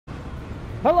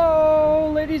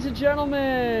Hello, ladies and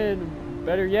gentlemen!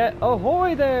 Better yet,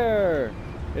 ahoy there!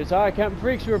 It's I, Captain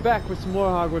Freaks. We're back with some more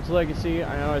Hogwarts Legacy.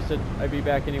 I know I said I'd be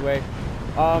back anyway.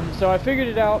 So I figured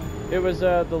it out. It was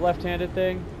the left-handed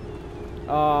thing.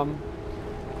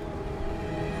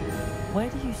 Where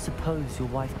do you suppose your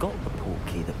wife got the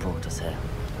portkey that brought us here?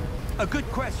 A good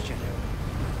question.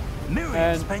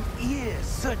 Miriam spent years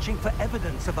searching for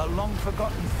evidence of a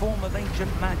long-forgotten form of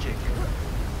ancient magic.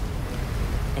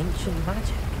 Ancient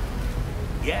magic?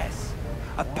 Yes,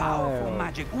 a powerful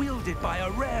magic wielded by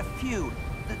a rare few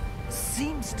that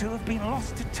seems to have been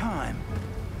lost to time.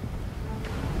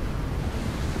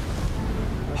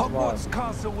 Hogwarts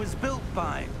Castle was built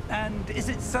by, and is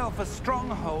itself a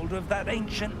stronghold of that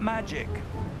ancient magic.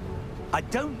 I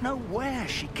don't know where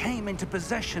she came into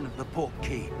possession of the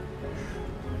portkey,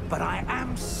 but I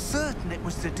am certain it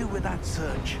was to do with that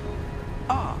search.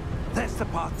 Ah, there's the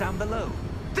path down below.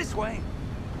 This way.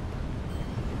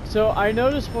 So I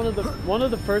noticed one of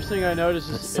the first thing I noticed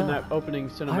is in that opening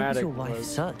cinematic. Why was your wife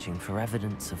searching for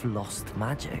evidence of lost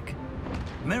magic?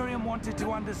 Miriam wanted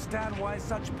to understand why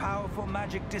such powerful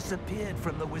magic disappeared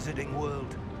from the wizarding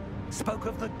world. Spoke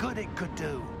of the good it could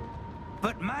do.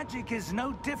 But magic is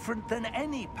no different than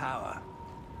any power.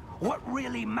 What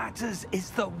really matters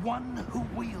is the one who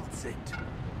wields it.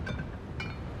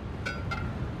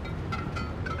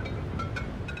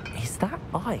 Is that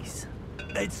ice?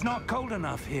 It's not cold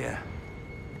enough here.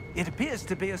 It appears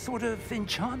to be a sort of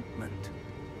enchantment.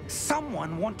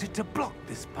 Someone wanted to block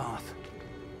this path.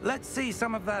 Let's see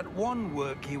some of that wand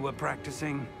work you were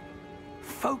practicing.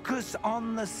 Focus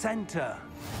on the center.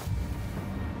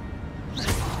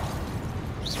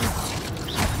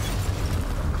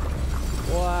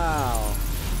 Wow.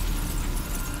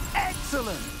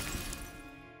 Excellent!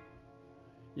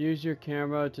 Use your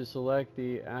camera to select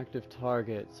the active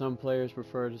target. Some players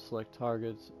prefer to select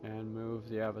targets and move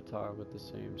the avatar with the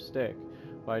same stick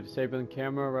by disabling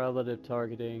camera relative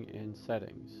targeting in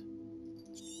settings.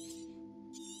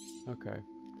 Okay.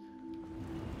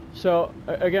 So,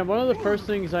 again, one of the first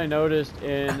things I noticed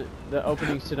in the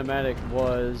opening cinematic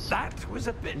was... That was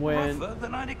a bit rougher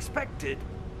than I'd expected.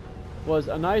 Was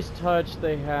a nice touch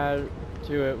they had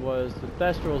to it was the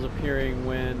Thestrals appearing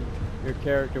when your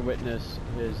character witnessed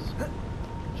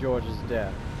George's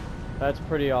death. That's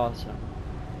pretty awesome.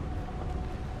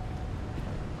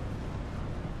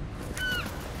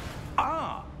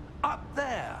 Ah, up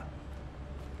there.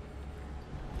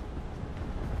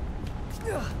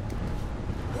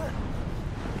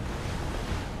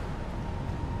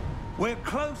 We're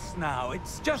close now.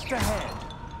 It's just ahead.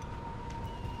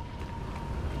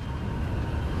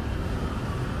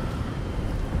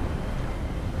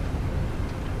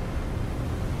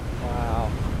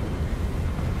 Wow.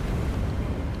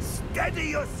 Steady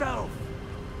yourself.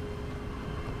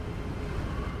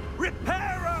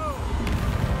 Reparo!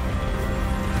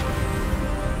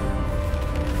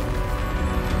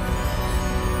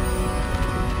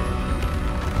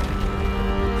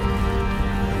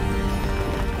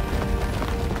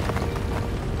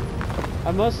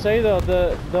 I must say though,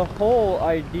 the whole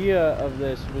idea of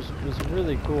this was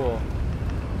really cool.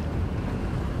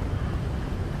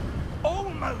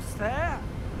 Almost there.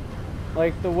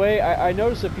 Like the way I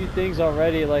noticed a few things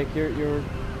already, like your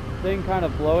thing kind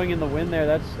of blowing in the wind there.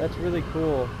 That's really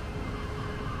cool.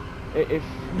 It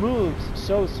moves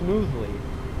so smoothly.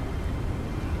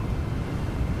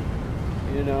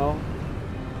 You know.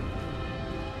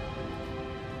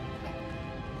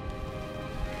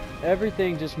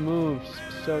 Everything just moves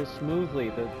so smoothly.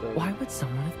 Why would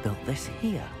someone have built this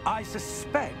here? I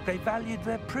suspect they valued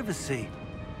their privacy.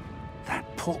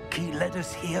 That portkey led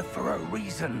us here for a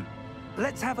reason.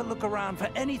 Let's have a look around for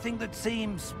anything that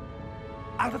seems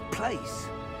out of place.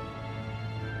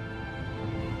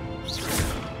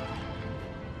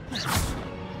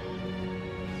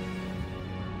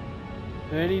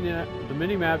 The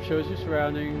mini map shows your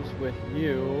surroundings with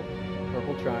you,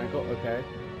 purple triangle, okay,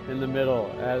 in the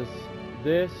middle, as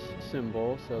this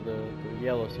symbol, so the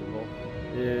yellow symbol,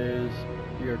 is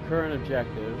your current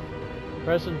objective.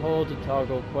 Press and hold to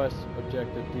toggle quest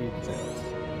objective details.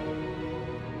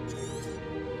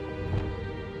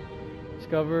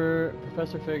 Discover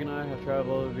Professor Fig and I have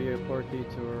traveled via portkey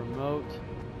to a remote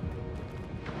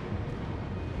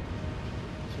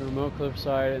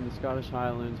cliffside in the Scottish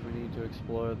Highlands. We need to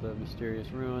explore the mysterious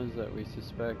ruins that we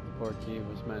suspect the portkey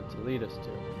was meant to lead us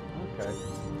to. Okay.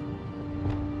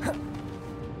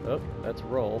 Oh, that's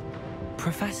roll.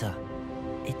 Professor,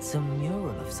 it's a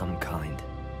mural of some kind.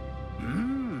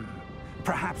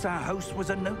 Perhaps our host was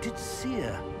a noted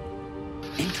seer.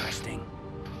 Interesting.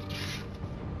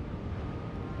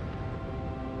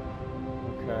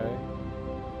 Okay.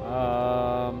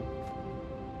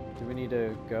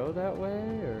 go that way,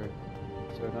 or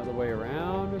is there another way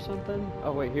around or something?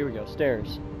 Oh wait, here we go.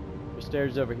 Stairs. There's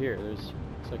stairs over here. It's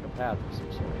like a path of some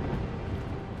sort.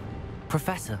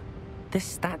 Professor, this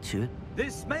statue...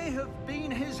 This may have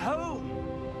been his home.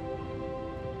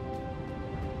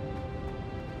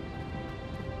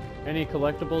 Any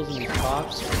collectibles in these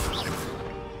pops?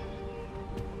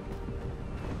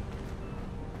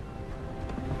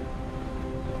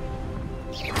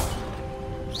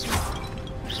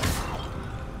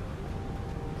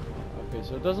 Okay,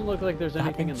 so it doesn't look like there's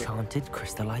anything in the... enchanted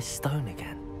crystallized stone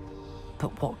again.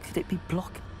 But what could it be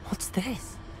blocking? What's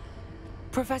this?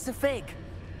 Professor Fig!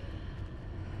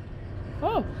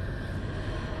 Oh!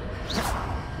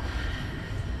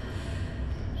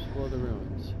 Explore the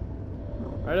ruins.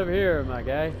 Right over here, my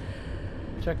guy.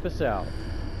 Check this out.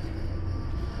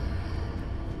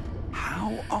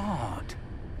 How odd.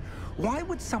 Why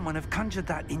would someone have conjured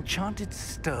that enchanted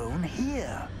stone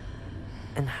here?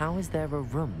 And how is there a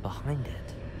room behind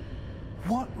it?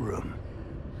 What room?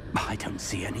 I don't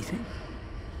see anything.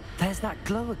 There's that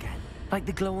glow again, like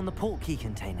the glow on the portkey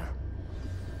container.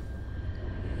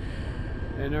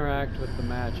 Interact with the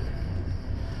magic.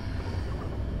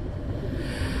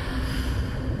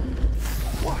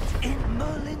 What in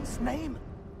Merlin's name?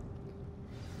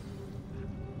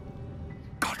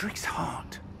 Godric's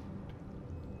heart.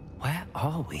 Where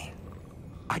are we?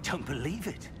 I don't believe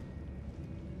it.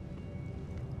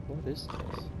 What is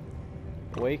this?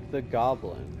 Wake the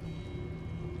goblin.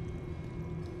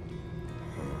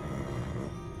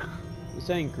 It's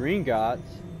saying Gringotts.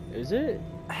 Is it?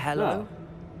 Hello?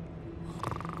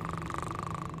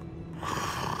 No.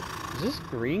 Is this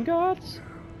Gringotts?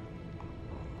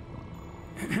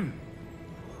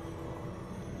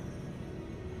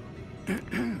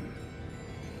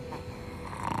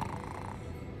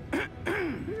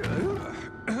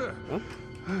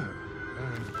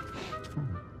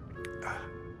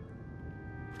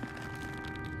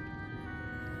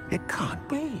 It can't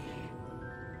be.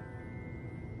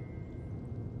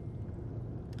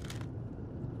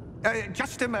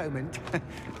 Just a moment.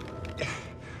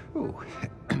 Ooh.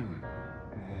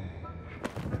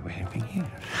 Where are we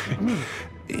here?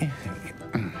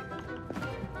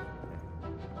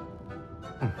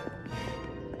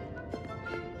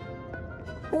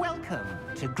 Welcome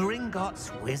to Gringotts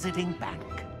Wizarding Bank.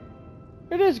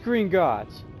 It is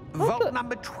Gringotts. Vault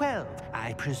number 12,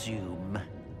 I presume.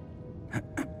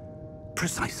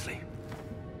 Precisely.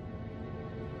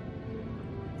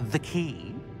 The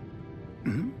key?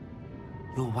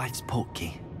 Your wife's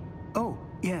portkey. Oh,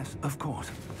 yes, of course.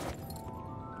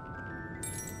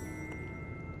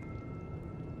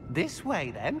 This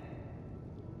way, then.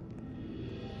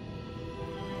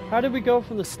 How did we go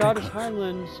from the Scottish close.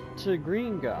 Highlands to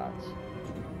Gringotts?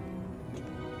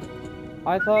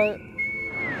 I thought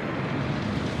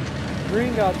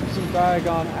Gringotts was some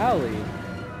Diagon Alley.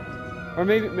 Or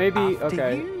maybe, After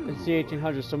okay, you. it's the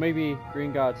 1800s, so maybe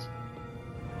Gringotts.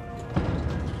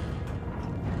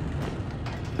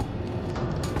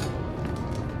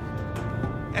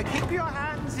 Keep your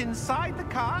hands inside the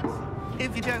cart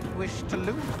if you don't wish to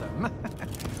lose them.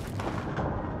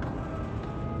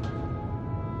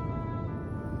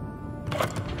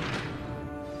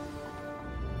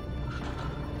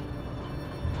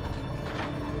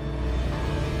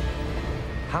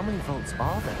 How many vaults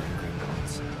are there in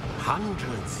Gringotts?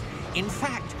 Hundreds. In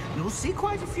fact, you'll see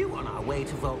quite a few on our way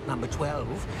to vault number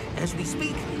 12. As we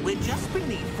speak, we're just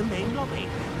beneath the main lobby.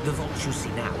 The vaults you see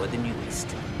now are the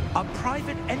newest. Are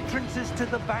private entrances to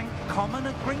the bank common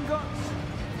at Gringotts?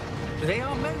 They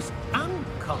are most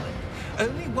uncommon.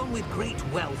 Only one with great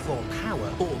wealth or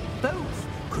power, or both,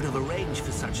 could have arranged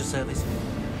for such a service.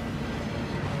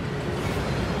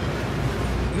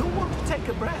 You'll want to take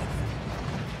a breath.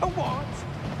 A what?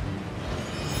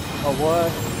 Oh,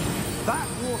 what? That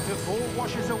waterfall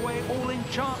washes away all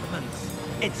enchantments.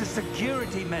 It's a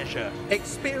security measure.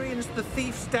 Experienced the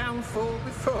thief's downfall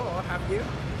before, have you?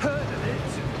 Heard of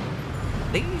it?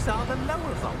 These are the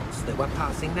lower vaults that we're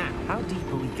passing now. How deep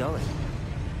are we going?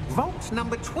 Vault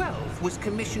number 12 was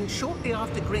commissioned shortly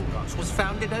after Gringotts was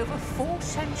founded over 4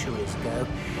 centuries ago.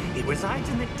 It resides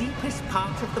in the deepest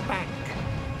part of the bank.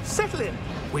 Settle in.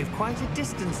 We've quite a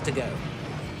distance to go.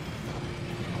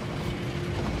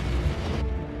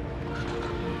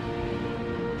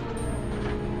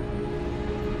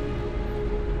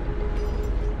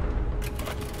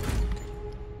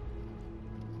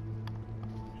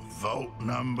 Vault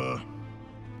number?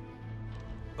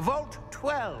 Vault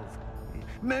 12.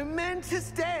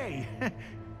 Momentous day.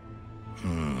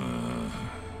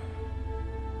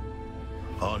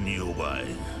 On your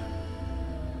way.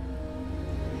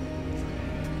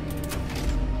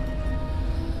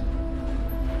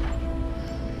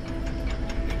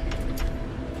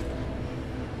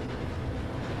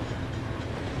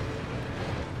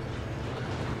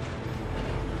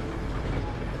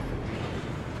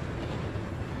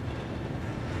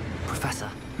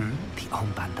 Professor, the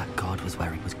armband that guard was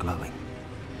wearing was glowing.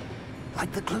 Like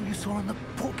the glow you saw on the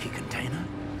porky container?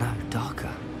 No,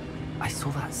 darker. I saw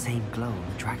that same glow on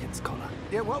the dragon's collar.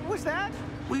 Yeah, what was that?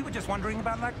 We were just wondering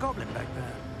about that goblin back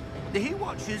there. He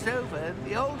watches over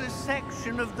the oldest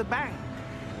section of the bank.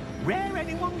 Rare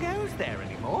anyone goes there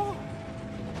anymore.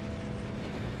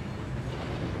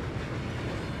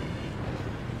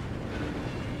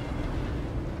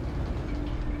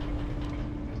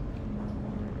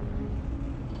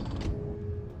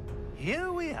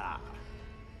 Here we are.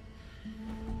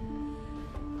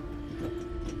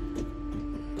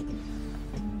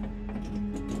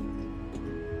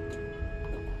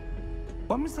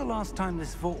 When was the last time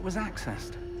this vault was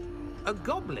accessed? A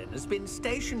goblin has been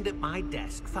stationed at my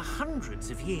desk for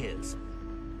hundreds of years.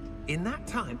 In that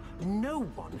time, no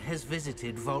one has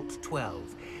visited Vault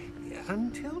 12.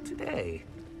 Until today.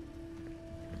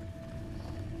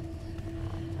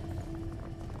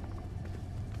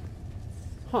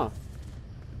 Huh.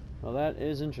 Well, that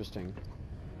is interesting.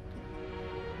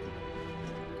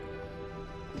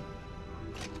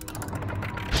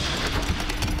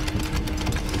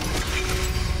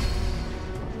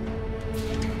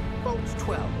 Vault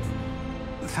 12.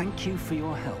 Thank you for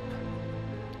your help.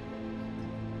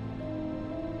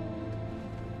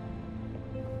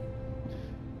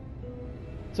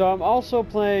 So I'm also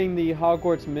playing the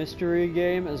Hogwarts mystery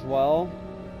game as well,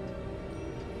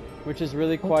 which is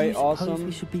really quite What do you suppose awesome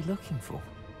we should be looking for?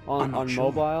 on sure.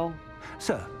 mobile.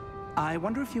 Sir, I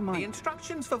wonder if you The might...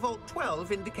 instructions for Vault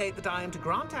 12 indicate that I am to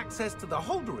grant access to the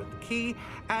holder of the key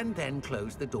and then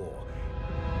close the door.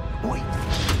 Wait.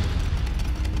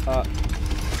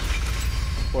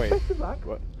 Wait.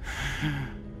 What?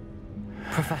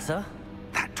 Professor?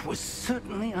 That was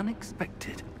certainly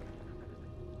unexpected.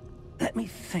 Let me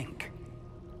think.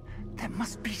 There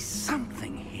must be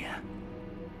something here.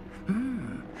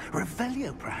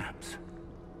 Revelio, perhaps?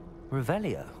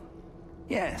 Revelio?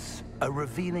 Yes, a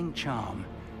revealing charm.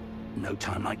 No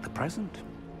time like the present.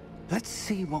 Let's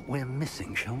see what we're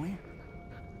missing, shall we?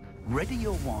 Ready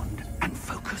your wand and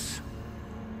focus.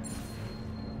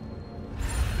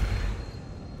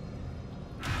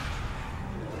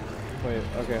 Wait,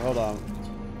 okay, hold on.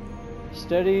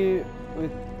 Steady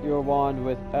with your wand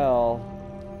with L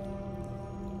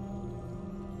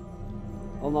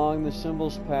along the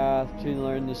symbol's path to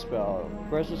learn the spell.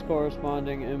 Press its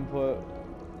corresponding input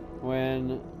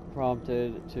when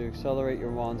prompted to accelerate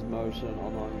your wand's motion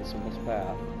along the symbol's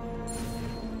path.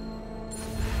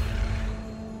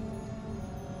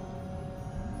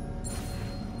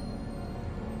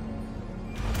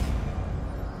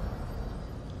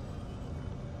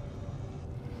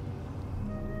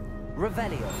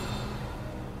 Revelio.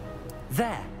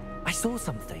 There! I saw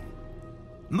something.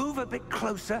 Move a bit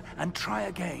closer and try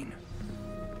again.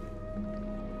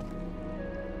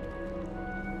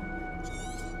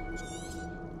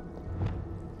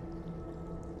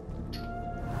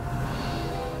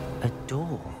 A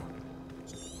door.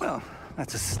 Well,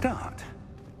 that's a start.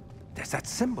 There's that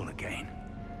symbol again.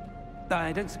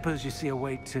 I don't suppose you see a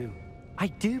way to... I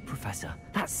do, Professor.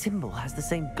 That symbol has the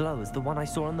same glow as the one I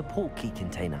saw on the port key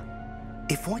container.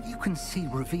 If what you can see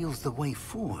reveals the way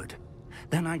forward,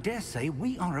 then I dare say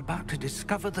we are about to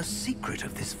discover the secret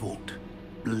of this vault.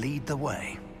 Lead the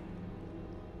way.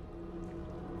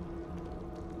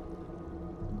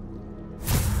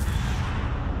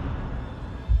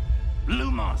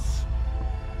 Lumos!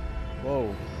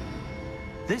 Whoa.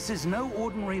 This is no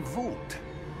ordinary vault.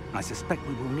 I suspect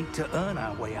we will need to earn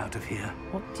our way out of here.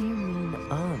 What do you mean,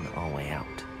 earn our way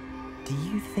out? Do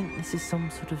you think this is some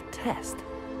sort of test?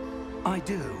 I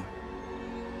do.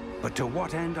 But to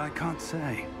what end, I can't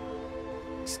say.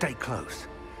 Stay close.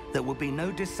 There will be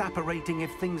no disapparating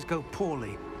if things go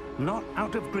poorly. Not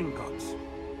out of Gringotts.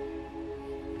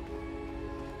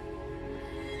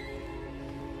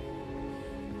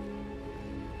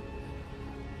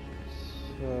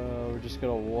 So we're just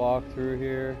gonna walk through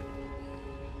here.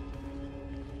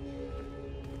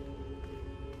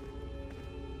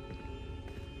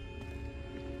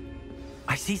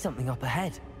 I see something up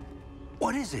ahead.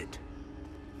 What is it?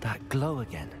 That glow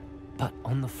again, but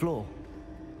on the floor.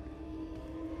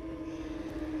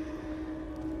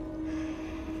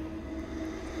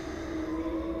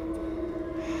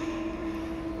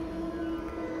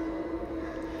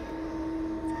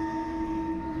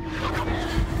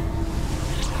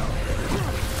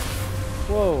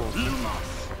 Whoa.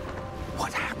 Lumos!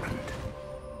 What happened?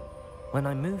 When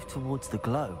I moved towards the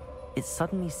glow, it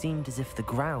suddenly seemed as if the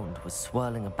ground was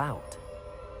swirling about.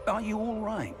 Are you all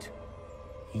right?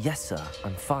 Yes, sir,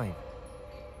 I'm fine.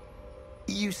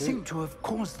 You seem to have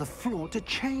caused the floor to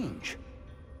change.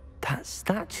 That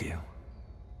statue?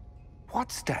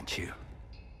 What statue?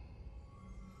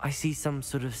 I see some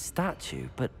sort of statue,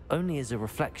 but only as a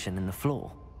reflection in the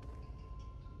floor.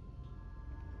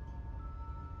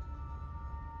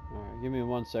 Alright, give me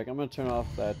 1 sec. I'm gonna turn off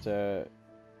that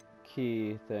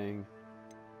key thing.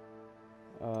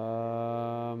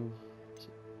 Up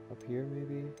here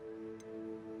maybe?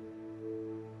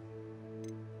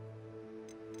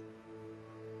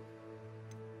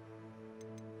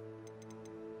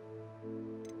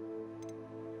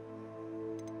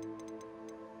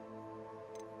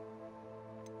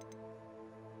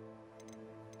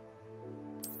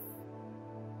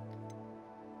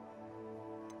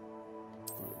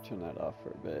 Turn that off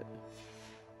for a bit.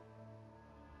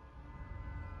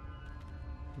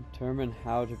 Determine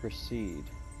how to proceed.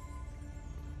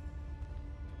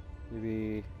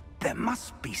 Maybe... There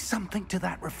must be something to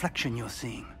that reflection you're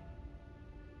seeing.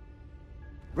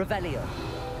 Revelio.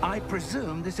 I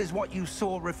presume this is what you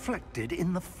saw reflected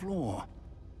in the floor.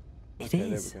 It Okay,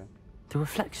 there is. we go. The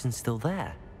reflection's still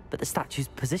there, but the statue's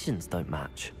positions don't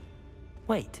match.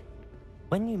 Wait,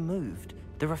 when you moved,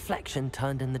 the reflection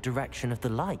turned in the direction of the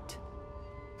light.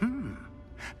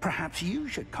 Perhaps you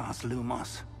should cast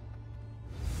Lumos.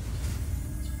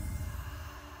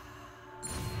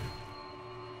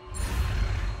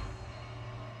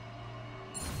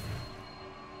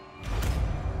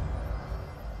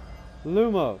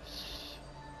 Lumos.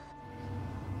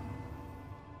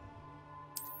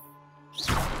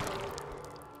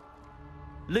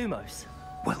 Lumos.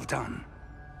 Well done.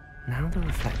 Now the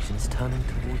reflection's turning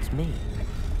towards me.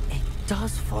 It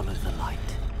does follow the light.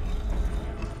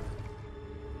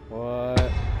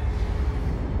 What?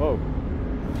 Whoa.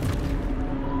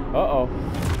 Uh-oh.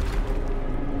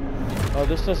 Oh,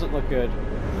 this doesn't look good.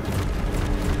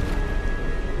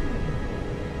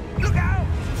 Look out!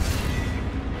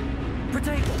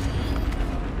 Protego!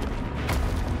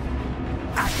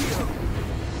 Accio!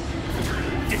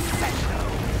 Descendo!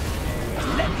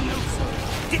 Levioso!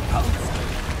 Deposo!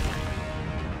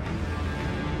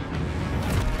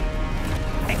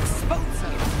 Exposo!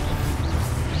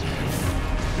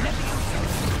 Levioso!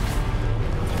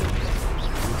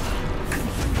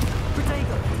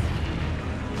 Protego!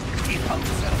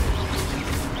 Deposo!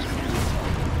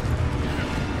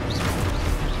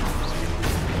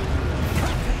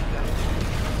 Protego!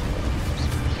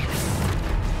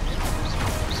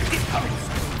 Deposo!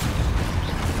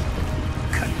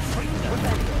 Confringo!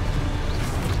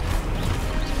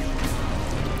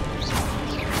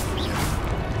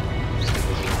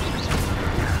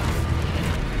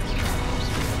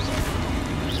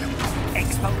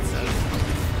 Exposo!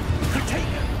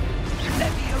 Protego!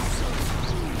 Levioso!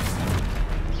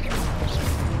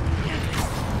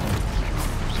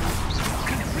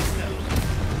 Confringo!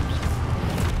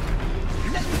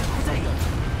 Levioso!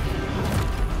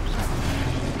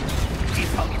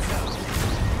 Deposo!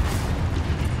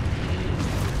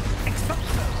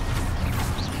 Exposo!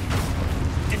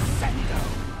 Descendo!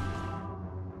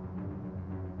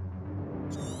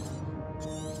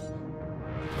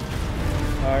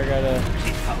 I gotta...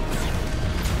 Deposo!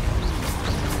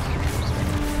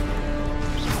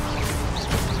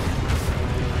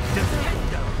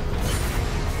 Descendo!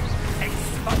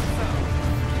 Exposo!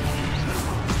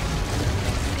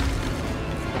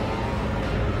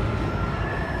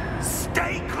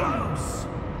 Stay close!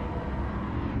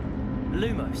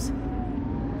 Lumos.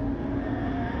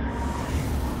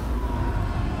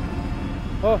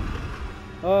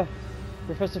 Oh,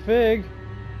 Professor Fig.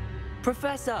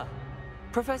 Professor!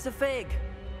 Professor Fig!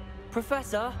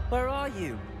 Professor, where are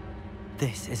you?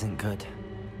 This isn't good.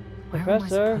 Where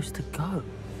Professor? am I supposed to go?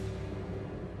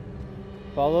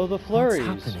 Follow the flurries.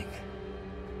 What's happening?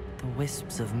 The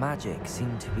wisps of magic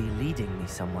seem to be leading me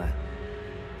somewhere.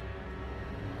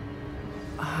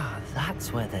 Ah,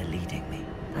 that's where they're leading me.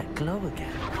 That glow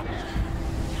again.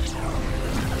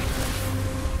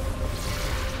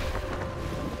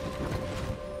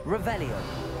 Revelio.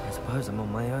 I suppose I'm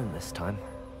on my own this time.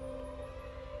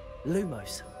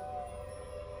 Lumos.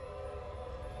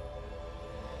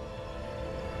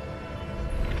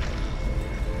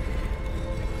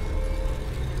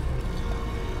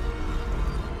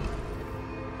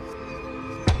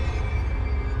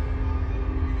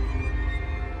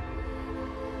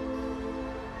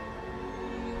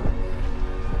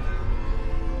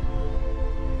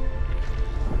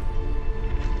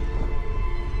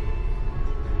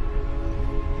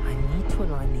 I need to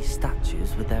align these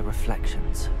statues with their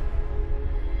reflections.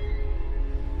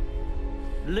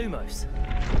 Lumos.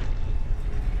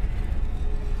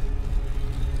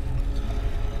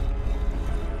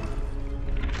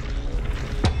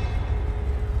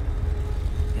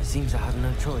 It seems I have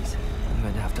no choice. I'm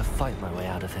going to have to fight my way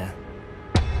out of here.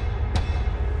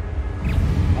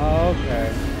 Oh,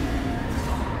 okay.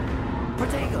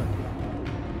 Protego!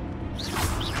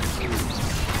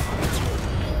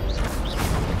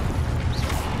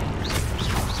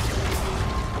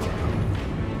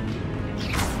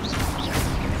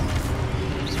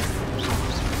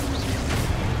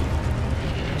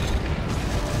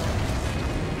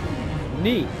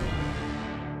 Neat.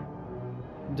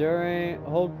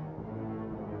 Hold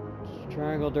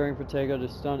triangle during Protego to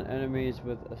stun enemies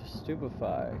with a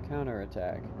stupefy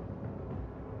counterattack.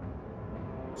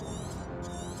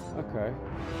 Okay.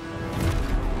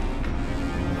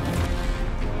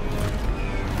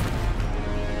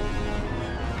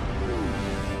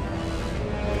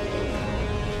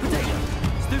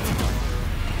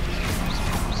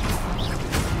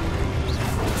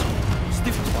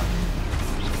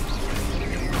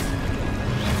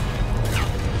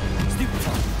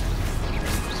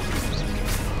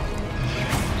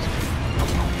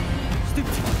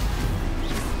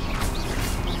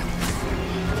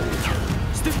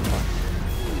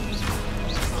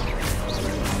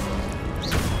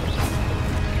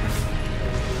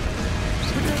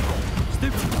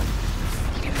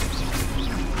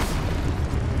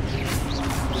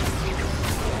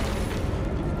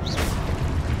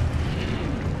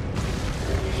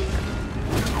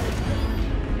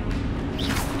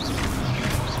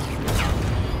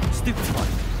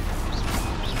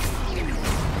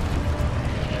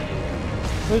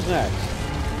 Who's next?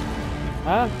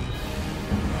 Huh?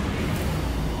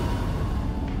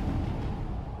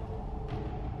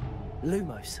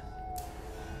 Lumos.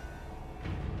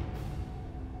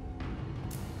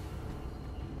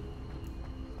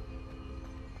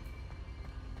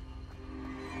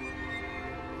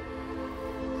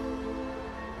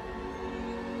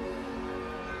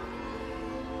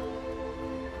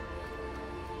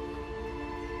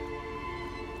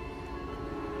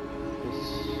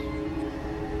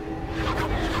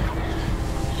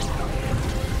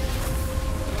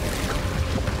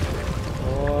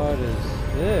 What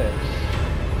is this?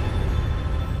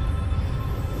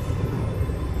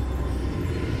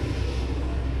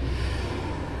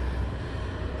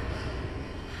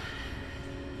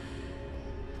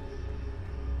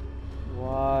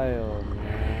 Wild,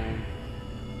 man.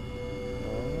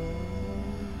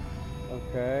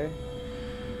 Okay.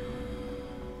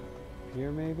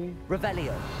 Here, maybe?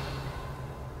 Revelio.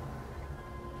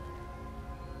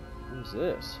 What's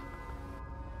this?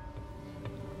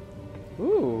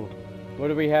 Ooh, what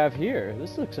do we have here?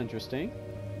 This looks interesting.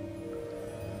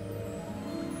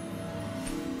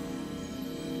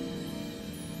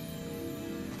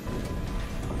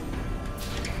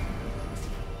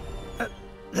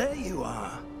 There you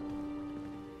are.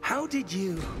 How did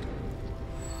you...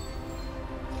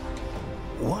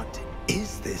 What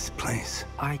is this place?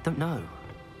 I don't know.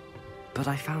 But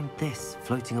I found this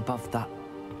floating above that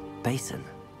basin.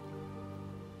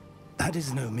 That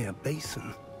is no mere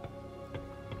basin.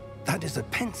 That is a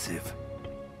pensive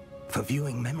for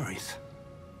viewing memories.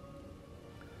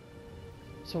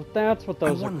 So that's what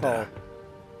those are called.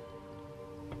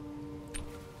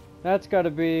 That's got to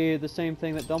be the same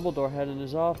thing that Dumbledore had in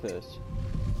his office.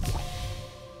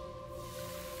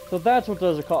 So that's what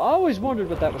those are called. I always wondered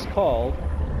what that was called.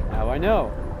 Now I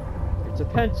know. It's a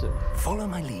pensive. Follow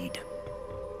my lead.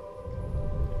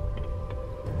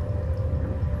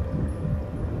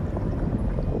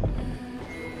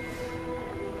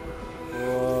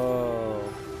 Whoa.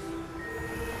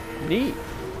 Neat.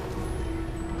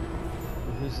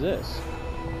 Who's this?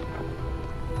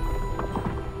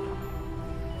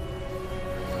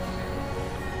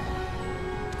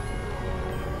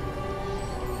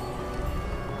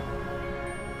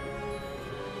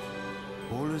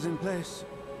 All is in place.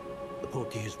 The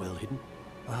port key is well hidden.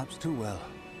 Perhaps too well.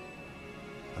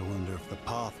 I wonder if the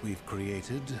path we've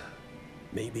created...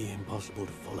 May be impossible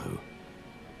to follow.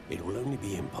 It will only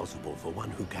be impossible for one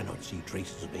who cannot see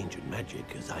traces of ancient magic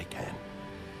as I can.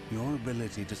 Your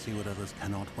ability to see what others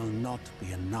cannot will not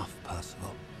be enough,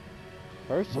 Percival.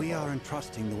 We are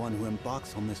entrusting the one who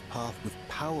embarks on this path with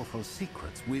powerful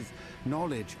secrets, with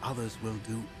knowledge others will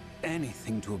do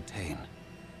anything to obtain.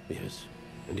 Yes,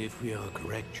 and if we are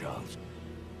correct, Charles,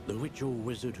 the witch or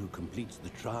wizard who completes the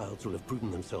trials will have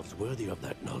proven themselves worthy of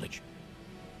that knowledge,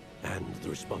 and the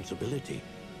responsibility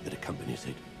that accompanies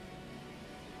it.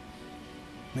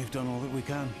 We've done all that we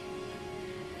can.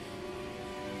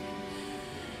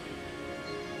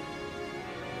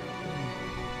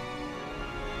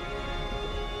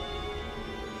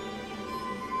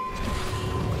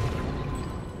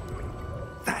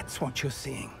 That's what you're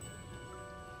seeing.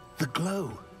 The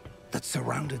glow that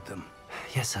surrounded them.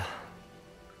 Yes, sir.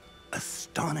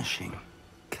 Astonishing.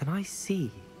 Can I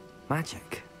see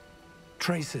magic?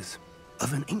 Traces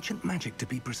of an ancient magic, to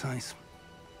be precise.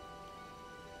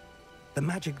 The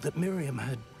magic that Miriam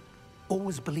had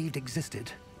always believed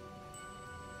existed,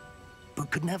 but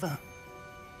could never.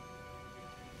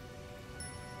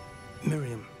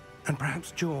 Miriam, and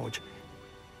perhaps George,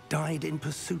 died in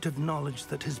pursuit of knowledge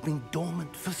that has been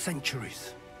dormant for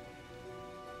centuries.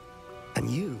 And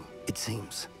you, it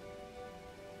seems,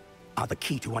 are the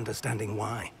key to understanding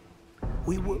why.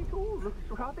 We were... It all looks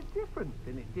rather different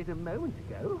than it did a moment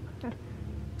ago.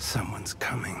 Someone's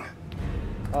coming.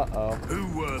 Uh-oh.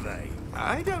 Who were they?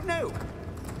 I don't know.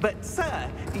 But, sir,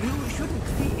 you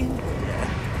shouldn't be in here.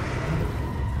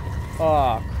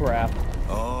 Oh, crap.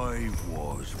 I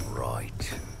was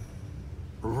right.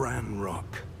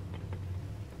 Ranrock.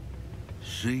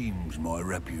 Seems my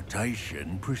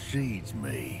reputation precedes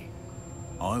me.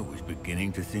 I was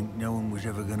beginning to think no one was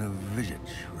ever gonna visit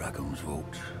Rackham's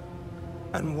vault.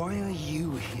 And why are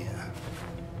you here?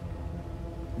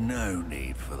 No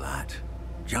need for that.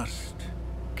 Just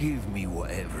give me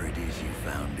whatever it is you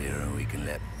found here and we can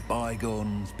let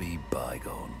bygones be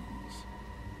bygones.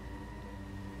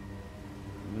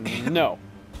 No.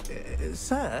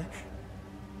 Sir,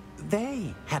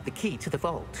 they had the key to the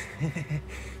vault.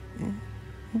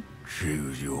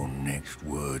 Choose your next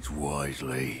words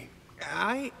wisely.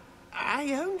 I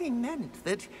only meant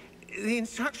that the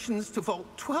instructions to Vault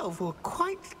 12 were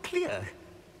quite clear.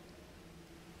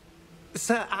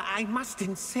 Sir, I must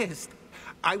insist.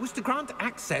 I was to grant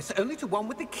access only to one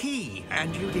with the key,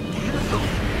 and you didn't have them.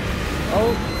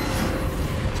 Oh.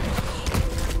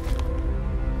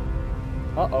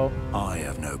 Uh-oh. I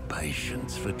have no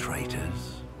patience for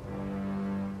traitors.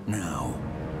 Now,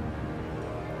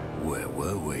 where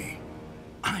were we?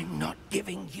 I'm not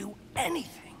giving you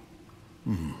anything.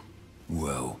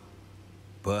 Well,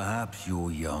 perhaps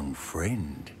your young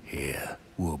friend here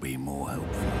will be more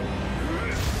helpful.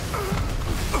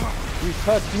 You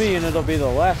touch me and it'll be the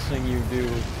last thing you do.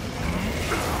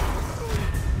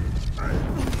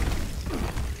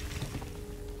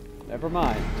 Never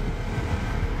mind.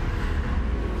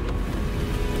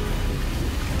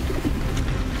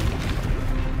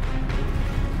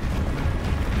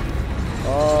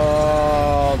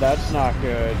 Oh, that's not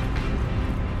good.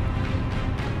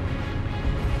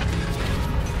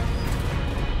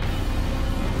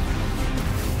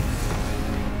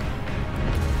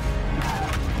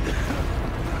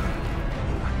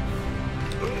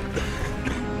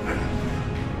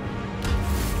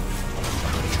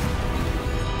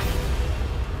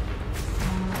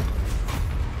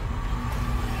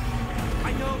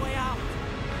 I know a way out.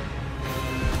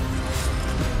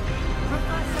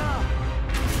 Professor!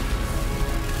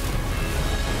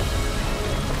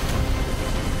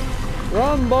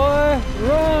 Run, boy!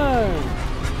 Run!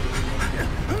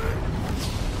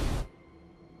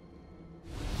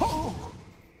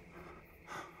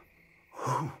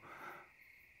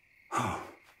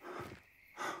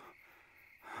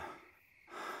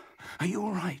 Are you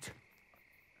all right?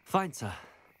 Fine, sir.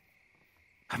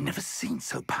 I've never seen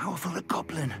so powerful a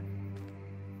goblin.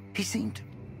 He seemed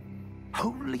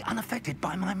wholly unaffected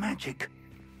by my magic.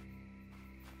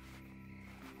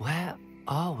 Where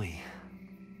are we?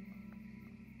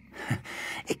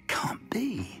 It can't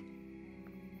be.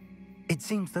 It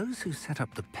seems those who set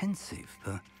up the Pensieve,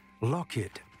 the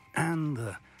Locket, and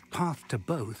the Path to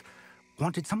Both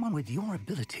wanted someone with your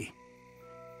ability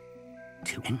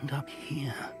to end up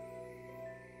here.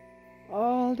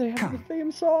 Oh, they have Come. the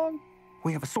theme song.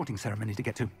 We have a sorting ceremony to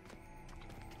get to.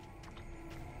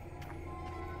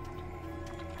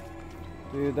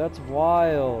 Dude, that's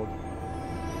wild.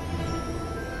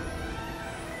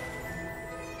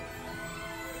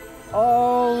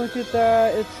 Oh, look at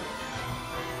that.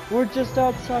 We're just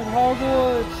outside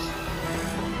Hogwarts.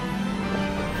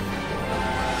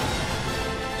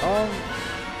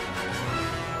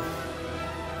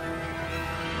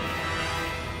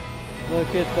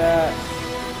 Look at that.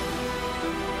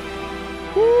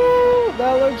 Woo!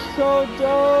 That looks so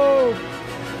dope.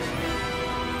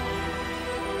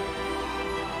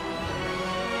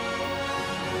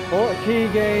 Port Key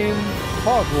game,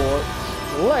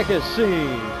 Hogwarts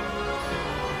Legacy.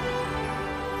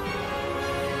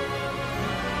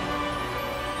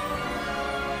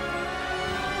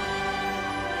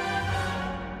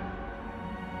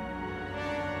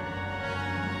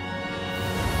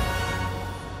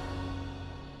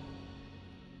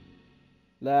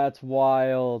 That's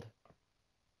wild.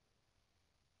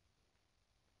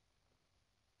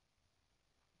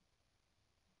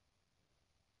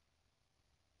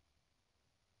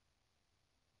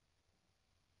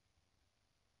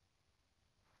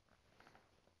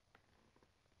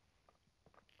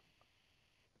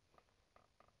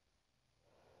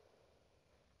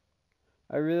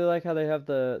 I really like how they have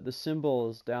the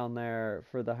symbols down there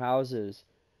for the houses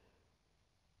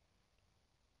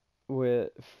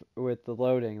with the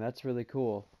loading. That's really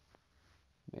cool.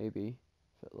 Maybe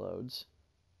if it loads.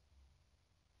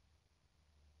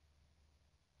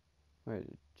 Wait,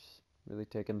 it's really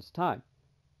taking its time.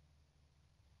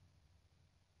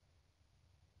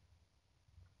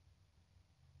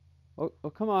 Oh,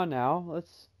 come on now.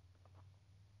 Let's.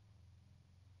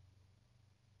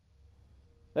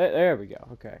 There we go.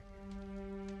 Okay.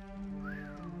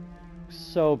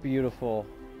 So beautiful.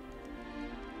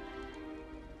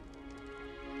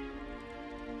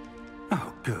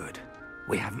 Oh, good.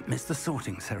 We haven't missed the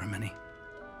sorting ceremony.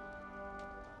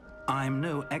 I'm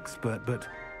no expert, but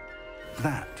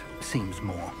that seems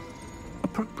more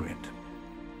appropriate.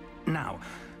 Now,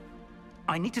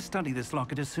 I need to study this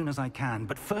locket as soon as I can,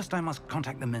 but first I must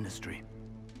contact the Ministry.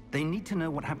 They need to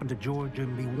know what happened to George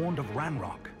and be warned of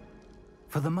Ranrock.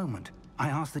 For the moment, I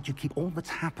ask that you keep all that's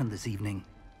happened this evening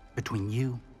between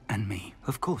you and me.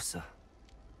 Of course, sir.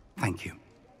 Thank you.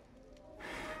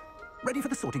 Ready for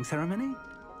the sorting ceremony?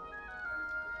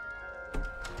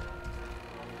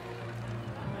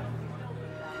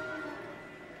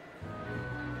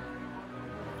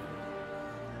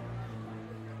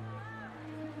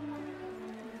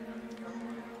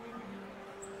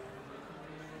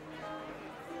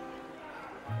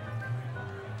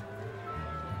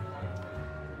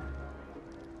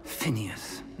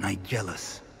 Phineas,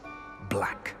 Nigellus,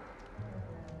 Black.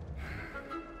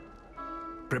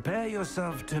 Prepare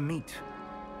yourself to meet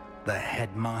the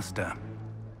headmaster.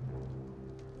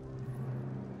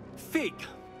 Fig,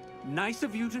 nice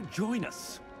of you to join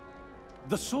us.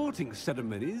 The sorting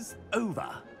ceremony's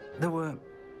over. There were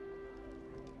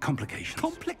complications.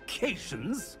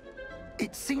 Complications?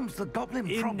 It seems the goblin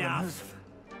problem has... Enough!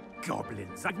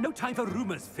 Goblins. I've no time for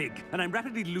rumors, Fig, and I'm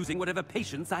rapidly losing whatever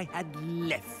patience I had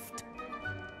left.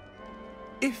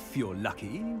 If you're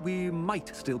lucky, we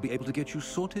might still be able to get you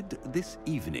sorted this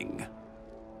evening.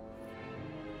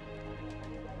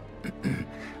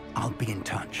 I'll be in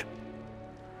touch.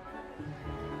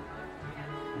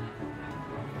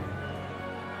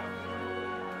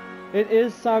 It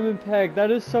is Simon Pegg.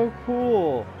 That is so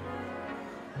cool.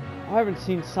 I haven't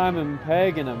seen Simon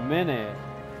Pegg in a minute.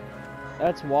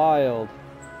 That's wild.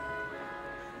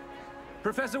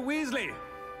 Professor Weasley,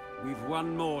 we've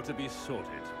one more to be sorted.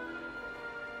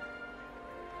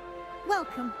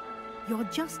 Welcome. You're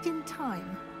just in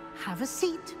time. Have a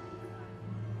seat.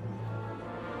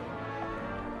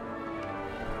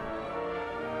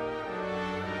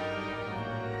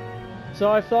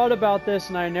 So I thought about this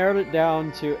and I narrowed it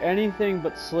down to anything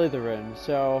but Slytherin.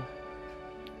 So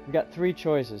we got three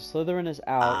choices. Slytherin is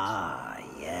out. Ah,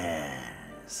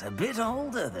 yes. A bit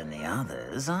older than the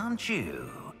others, aren't you?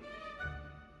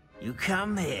 You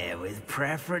come here with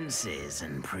preferences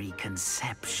and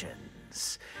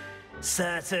preconceptions.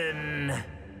 Certain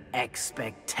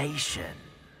expectations.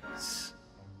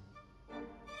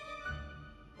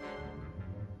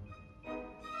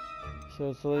 So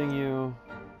it's letting you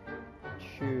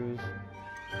choose.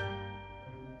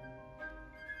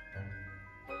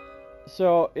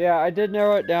 So yeah, I did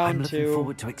narrow it down I'm looking to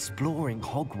forward to exploring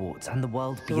Hogwarts and the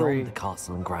world 3. beyond the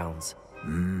castle and grounds.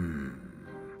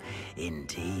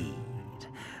 Indeed.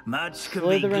 Much could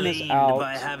Slytherin be is gleaned out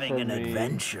by having for an me.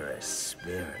 adventurous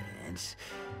spirit.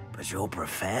 But your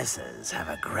professors have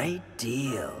a great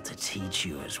deal to teach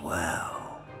you as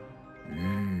well.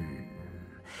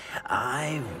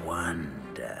 I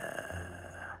wonder...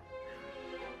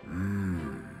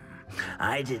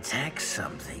 I detect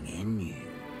something in you.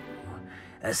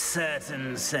 A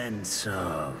certain sense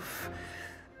of...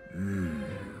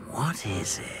 what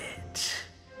is it?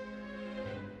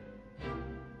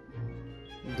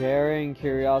 daring,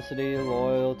 curiosity,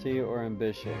 loyalty, or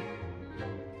ambition.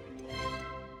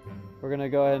 We're gonna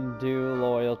go ahead and do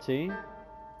loyalty,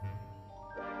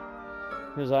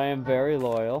 because I am very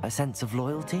loyal. A sense of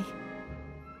loyalty?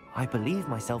 I believe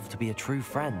myself to be a true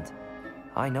friend.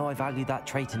 I know I value that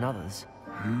trait in others.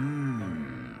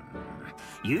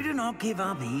 You do not give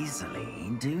up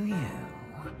easily, do you?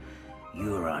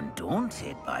 You are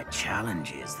undaunted by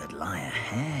challenges that lie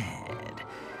ahead.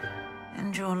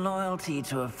 And your loyalty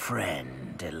to a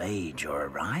friend delayed your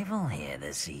arrival here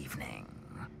this evening.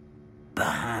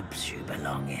 Perhaps you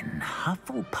belong in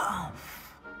Hufflepuff.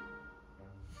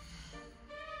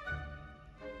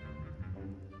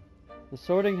 The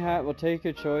sorting hat will take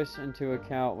your choice into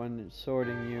account when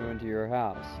sorting you into your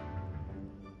house.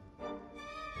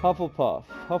 Hufflepuff.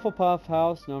 Hufflepuff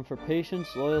house known for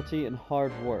patience, loyalty, and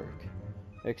hard work.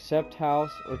 Accept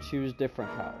house or choose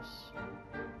different house.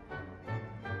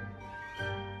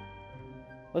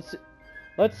 Let's see.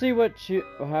 Let's see what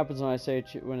happens when I say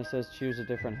when it says choose a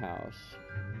different house.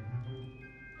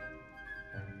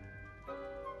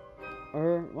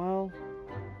 Or, well,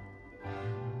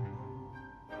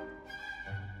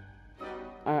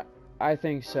 I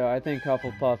think so. I think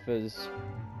Hufflepuff is,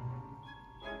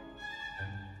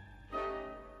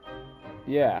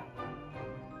 yeah.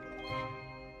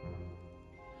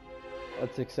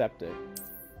 Let's accept it.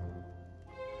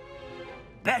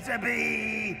 Better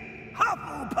be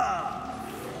Hufflepuff!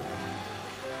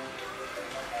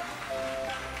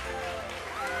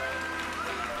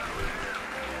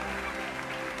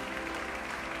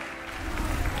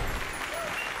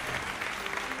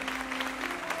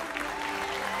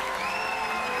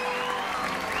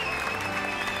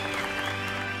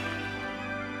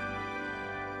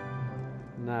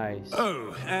 Nice.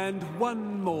 Oh, and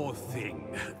one more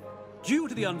thing. Due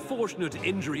to the unfortunate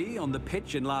injury on the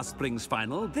pitch in last spring's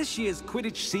final, this year's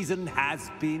Quidditch season has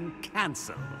been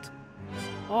cancelled.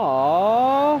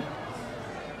 Aww.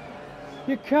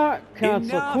 You can't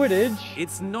cancel Enough. Quidditch.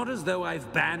 It's not as though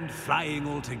I've banned flying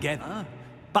altogether,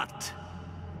 but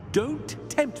don't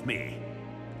tempt me.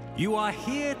 You are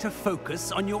here to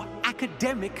focus on your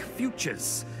academic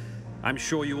futures. I'm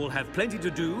sure you will have plenty to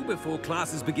do before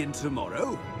classes begin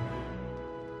tomorrow.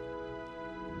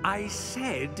 I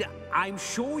said, I'm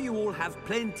sure you all have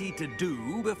plenty to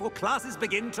do before classes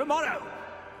begin tomorrow.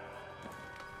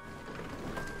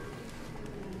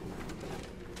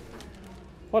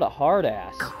 What a hard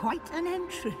ass. Quite an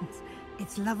entrance.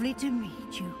 It's lovely to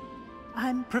meet you.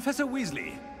 I'm... Professor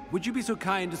Weasley, would you be so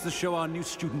kind as to show our new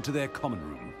student to their common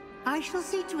room? I shall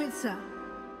see to it, sir.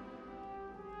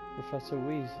 Professor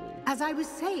Weasley. As I was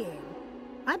saying,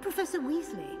 I'm Professor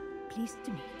Weasley. Pleased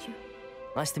to meet you.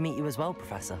 Nice to meet you as well,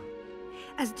 Professor.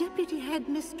 As Deputy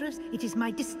Headmistress, it is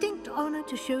my distinct honor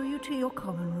to show you to your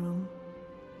common room.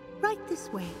 Right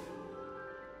this way.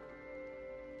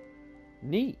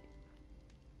 Neat.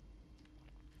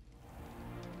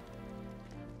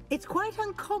 It's quite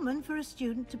uncommon for a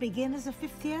student to begin as a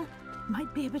 5th year.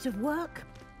 Might be a bit of work,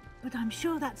 but I'm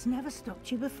sure that's never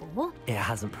stopped you before. It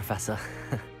hasn't, Professor.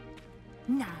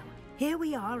 Now, here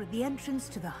we are at the entrance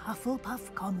to the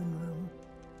Hufflepuff common room.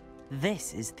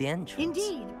 This is the entrance.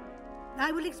 Indeed.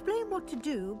 I will explain what to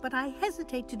do, but I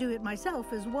hesitate to do it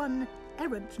myself as one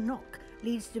errant knock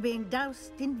leads to being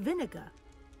doused in vinegar.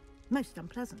 Most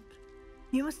unpleasant.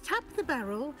 You must tap the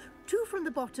barrel, 2 from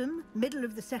the bottom, middle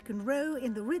of the 2nd row,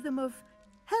 in the rhythm of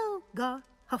Helga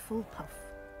Hufflepuff.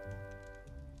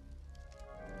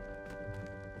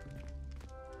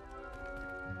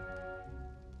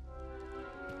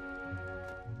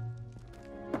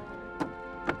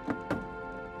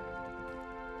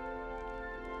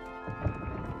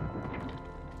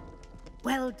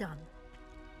 Well done.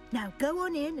 Now go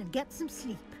on in and get some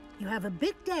sleep. You have a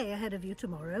big day ahead of you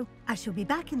tomorrow. I shall be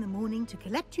back in the morning to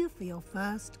collect you for your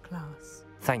first class.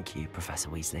 Thank you, Professor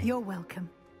Weasley. You're welcome.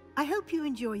 I hope you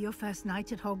enjoy your first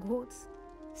night at Hogwarts.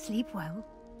 Sleep well.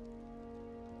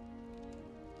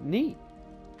 Neat.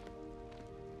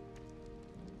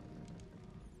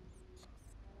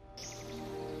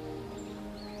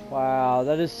 Wow,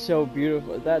 that is so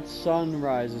beautiful. That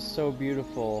sunrise is so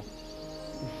beautiful.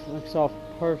 It looks off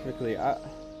perfectly. I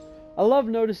love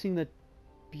noticing the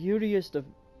beautiest of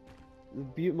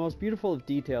the most beautiful of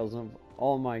details of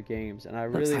all my games, and I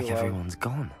really looks like everyone's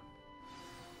gone.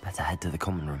 Better head to the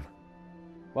common room.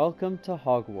 Welcome to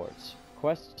Hogwarts.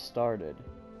 Quest started.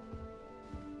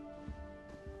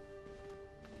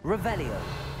 Revelio.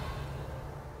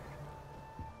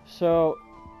 So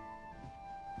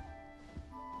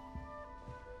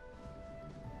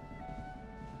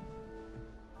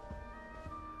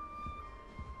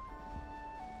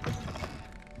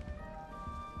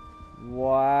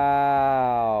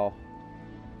wow.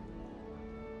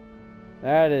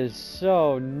 That is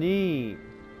so neat.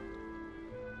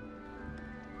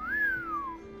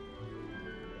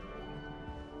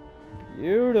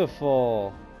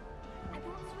 Beautiful. I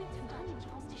brought sweets from Diamond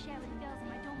Charles to share with the girls in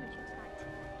my dormitory tonight.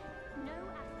 No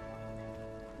alcohol.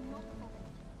 Not bothered.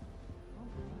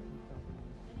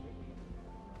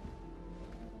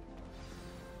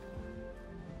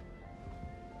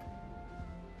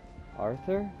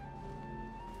 Arthur?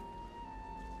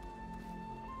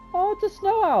 Oh, it's a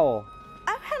snow owl.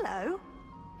 Oh, hello.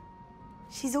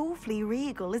 She's awfully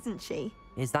regal, isn't she?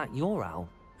 Is that your owl?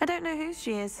 I don't know whose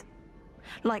she is.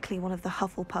 Likely one of the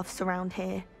Hufflepuffs around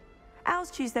here.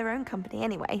 Owls choose their own company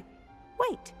anyway.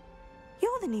 Wait,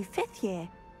 you're the new 5th year.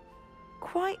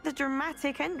 Quite the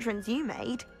dramatic entrance you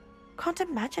made. Can't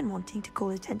imagine wanting to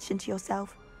call attention to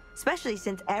yourself, especially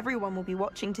since everyone will be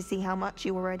watching to see how much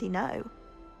you already know.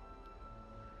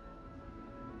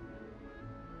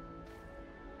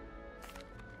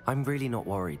 I'm really not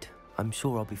worried. I'm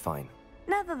sure I'll be fine.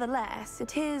 Nevertheless,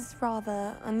 it is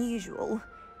rather unusual.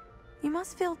 You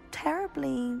must feel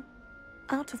terribly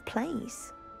out of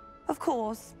place. Of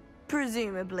course,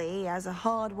 presumably, as a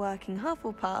hard-working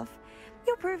Hufflepuff,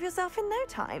 you'll prove yourself in no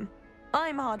time.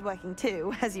 I'm hard-working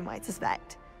too, as you might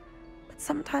suspect. But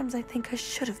sometimes I think I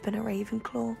should have been a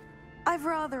Ravenclaw. I've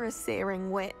rather a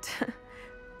searing wit.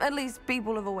 At least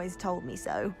people have always told me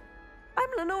so. I'm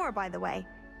Lenora, by the way.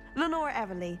 Lenora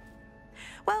Everly.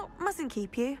 Well, mustn't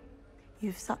keep you.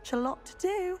 You've such a lot to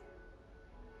do.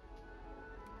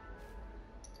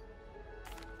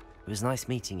 It was nice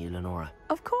meeting you, Lenora.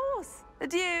 Of course.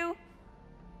 Adieu.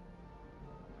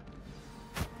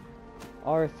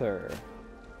 Arthur.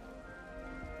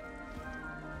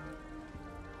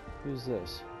 Who's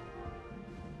this?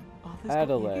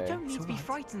 Adelaide. You don't need to be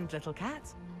frightened, little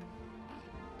cat.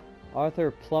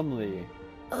 Arthur Plumley.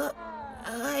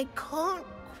 I can't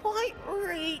quite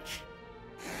reach.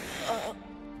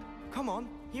 Come on,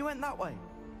 you went that way.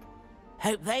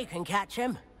 Hope they can catch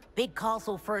him. Big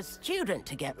castle for a student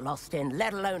to get lost in,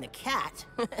 let alone a cat.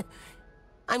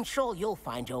 I'm sure you'll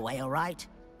find your way all right.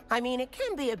 I mean, it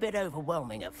can be a bit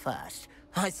overwhelming at first.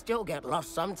 I still get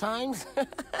lost sometimes.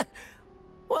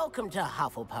 Welcome to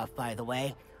Hufflepuff, by the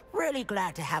way. Really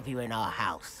glad to have you in our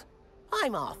house.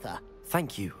 I'm Arthur.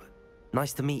 Thank you.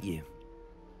 Nice to meet you.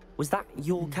 Was that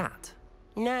your cat?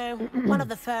 No, one of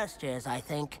the first years, I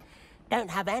think. Don't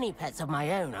have any pets of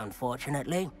my own,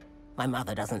 unfortunately. My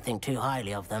mother doesn't think too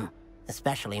highly of them,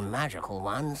 especially magical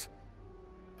ones.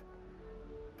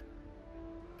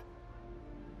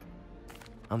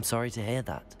 I'm sorry to hear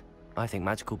that. I think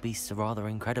magical beasts are rather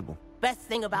incredible. Best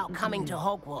thing about coming to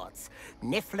Hogwarts.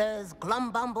 Nifflers,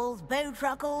 Glumbumbles,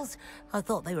 Bowtruckles. I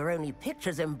thought they were only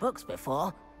pictures in books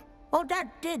before. Well,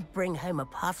 Dad did bring home a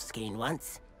Puffskein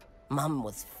once. Mum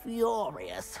was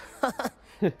furious.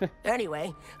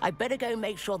 Anyway, I better go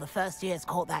make sure the first years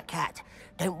caught that cat.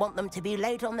 Don't want them to be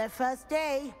late on their first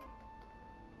day.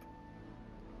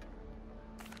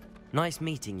 Nice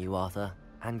meeting you, Arthur.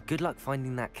 And good luck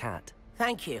finding that cat.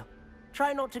 Thank you.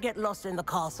 Try not to get lost in the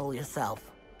castle yourself.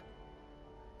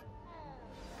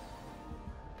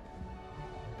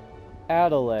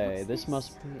 Adelaide. This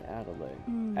must be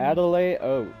Adelaide. Adelaide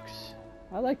Oaks.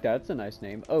 I like that. It's a nice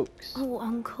name. Oaks. Oh,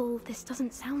 Uncle, this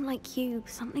doesn't sound like you.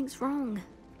 Something's wrong.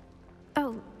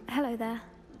 Oh, hello there.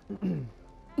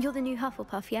 You're the new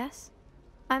Hufflepuff, yes?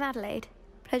 I'm Adelaide.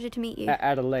 Pleasure to meet you.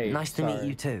 Adelaide. Nice to meet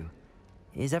you too.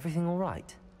 Is everything all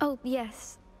right? Oh,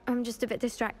 yes. I'm just a bit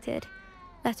distracted.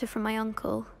 Letter from my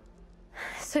uncle.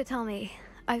 So tell me,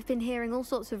 I've been hearing all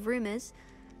sorts of rumors.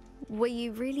 Were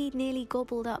you really nearly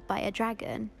gobbled up by a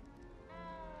dragon?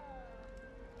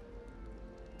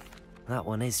 That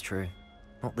one is true.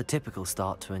 Not the typical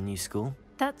start to a new school.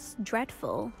 That's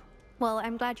dreadful. Well,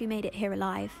 I'm glad you made it here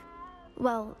alive.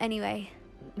 Well, anyway,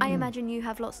 I imagine you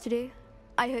have lots to do.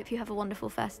 I hope you have a wonderful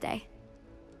first day.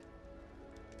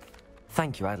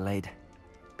 Thank you, Adelaide.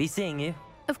 Be seeing you.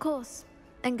 Of course,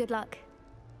 and good luck.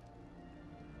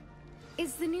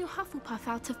 Is the new Hufflepuff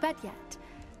out of bed yet?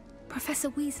 Professor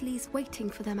Weasley's waiting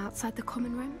for them outside the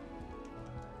common room.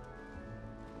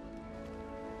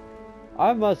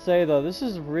 I must say though, this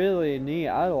is really neat.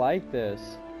 I like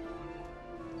this.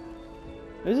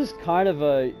 This is kind of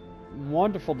a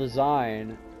wonderful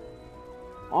design.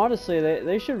 Honestly,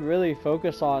 they should really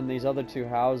focus on these other two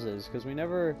houses, because we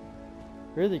never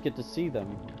really get to see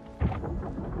them.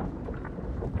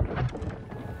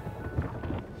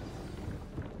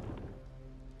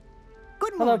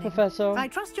 Good Hello, morning. Professor. I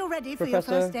trust you're ready for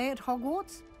Professor. your first day at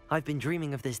Hogwarts? I've been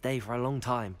dreaming of this day for a long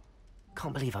time.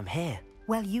 Can't believe I'm here.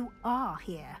 Well, you are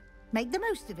here. Make the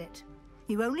most of it.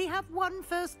 You only have one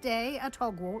first day at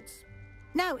Hogwarts.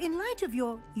 Now, in light of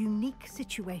your unique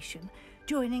situation,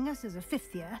 joining us as a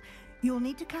fifth year, you'll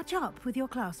need to catch up with your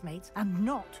classmates and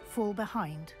not fall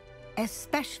behind.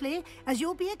 Especially as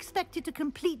you'll be expected to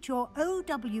complete your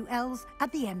OWLs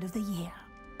at the end of the year.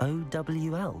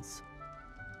 OWLs?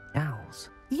 Owls?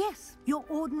 Yes, your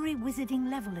ordinary wizarding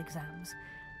level exams.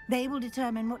 They will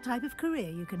determine what type of career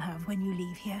you can have when you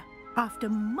leave here. After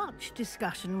much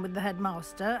discussion with the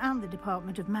headmaster and the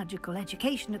Department of Magical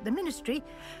Education at the Ministry,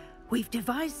 we've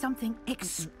devised something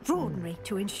extraordinary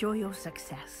to ensure your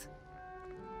success.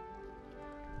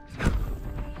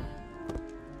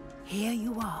 Here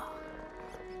you are.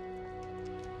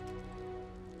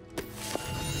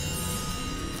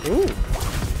 Ooh.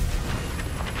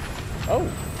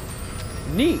 Oh.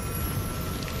 Neat.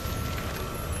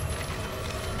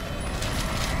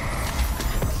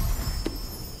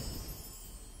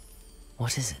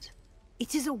 What is it?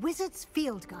 It is a wizard's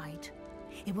field guide.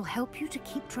 It will help you to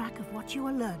keep track of what you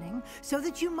are learning so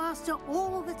that you master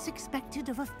all that's expected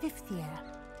of a 5th year.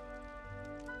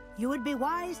 You would be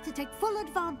wise to take full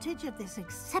advantage of this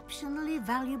exceptionally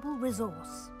valuable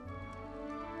resource.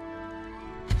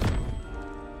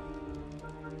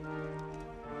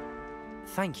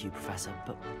 Thank you, Professor,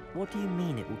 but what do you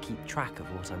mean it will keep track of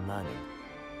what I'm learning?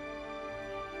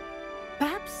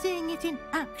 Perhaps seeing it in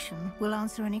action will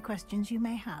answer any questions you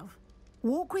may have.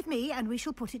 Walk with me and we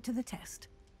shall put it to the test.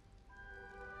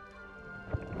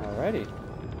 Alrighty.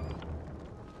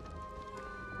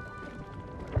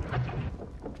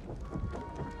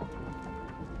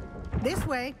 This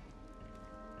way.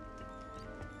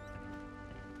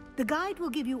 The guide will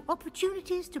give you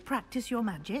opportunities to practice your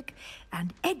magic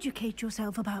and educate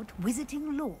yourself about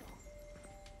wizarding lore.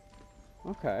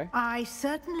 Okay. I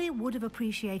certainly would have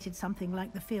appreciated something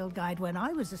like the field guide when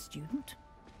I was a student.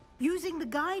 Using the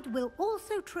guide will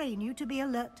also train you to be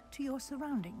alert to your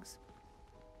surroundings.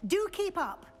 Do keep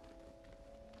up!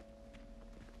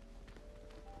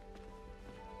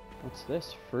 What's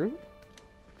this? Fruit?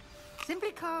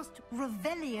 Simply cast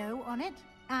Revelio on it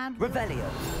and... Revelio!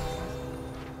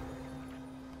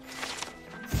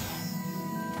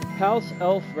 House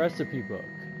Elf Recipe Book.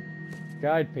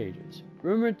 Guide pages.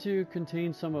 Rumored to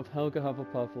contain some of Helga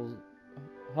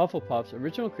Hufflepuff's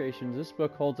original creations, this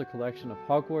book holds a collection of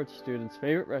Hogwarts students'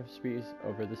 favorite recipes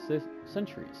over the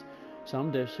centuries.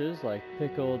 Some dishes, like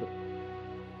pickled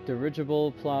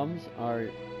dirigible plums, are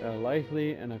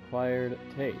likely an acquired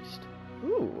taste.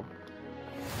 Ooh.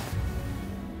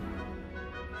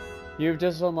 You've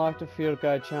just unlocked a field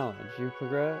guide challenge. Your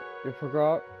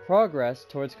progress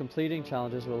towards completing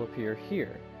challenges will appear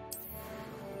here.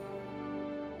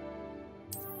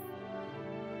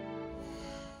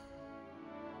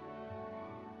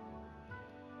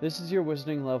 This is your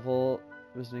wizarding level.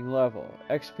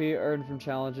 XP earned from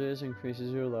challenges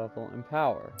increases your level and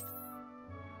power.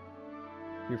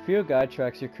 Your field guide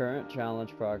tracks your current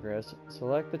challenge progress.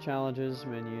 Select the challenges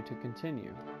menu to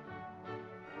continue.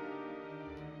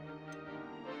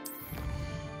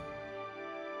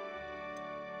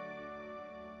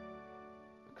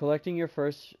 Collecting your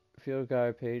first field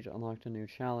guide page unlocked a new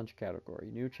challenge category.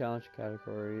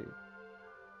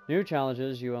 New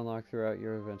challenges you unlock throughout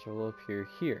your adventure will appear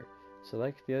here.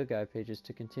 Select field guide pages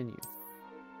to continue.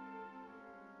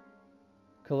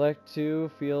 Collect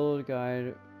 2 field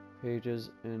guide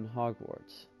pages in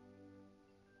Hogwarts.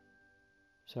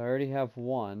 So I already have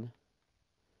 1.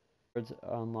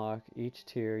 Unlock each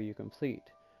tier you complete,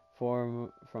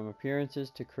 from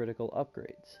appearances to critical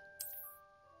upgrades.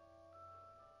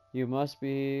 Rewards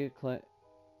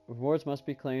must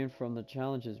be claimed from the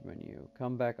challenges menu.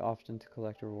 Come back often to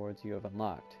collect rewards you have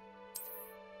unlocked.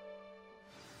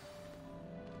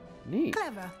 Neat.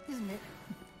 Clever, isn't it?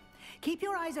 Keep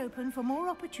your eyes open for more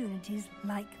opportunities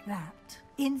like that,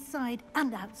 inside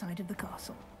and outside of the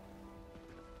castle.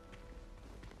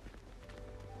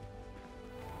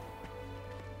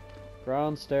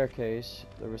 Ground staircase,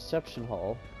 the reception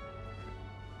hall.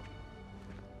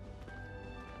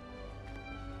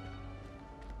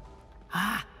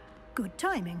 Ah, good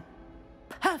timing.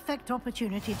 Perfect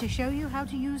opportunity to show you how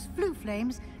to use flue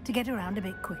flames to get around a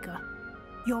bit quicker.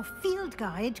 Your field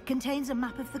guide contains a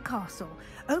map of the castle.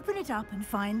 Open it up and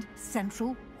find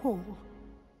Central Hall.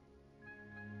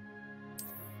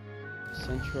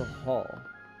 Central Hall.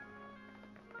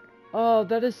 Oh,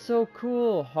 that is so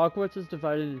cool! Hogwarts is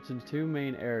divided into 2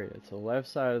 main areas. The left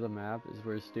side of the map is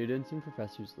where students and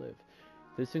professors live.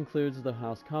 This includes the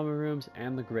House Common Rooms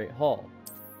and the Great Hall.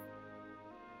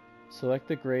 Select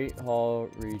the Great Hall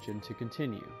region to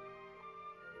continue.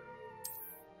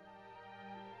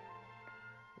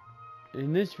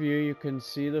 In this view, you can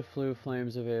see the flue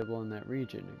flames available in that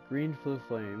region. Green flue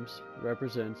flames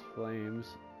represents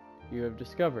flames you have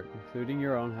discovered, including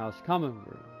your own House Common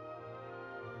Room.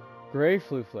 Gray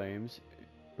flue flames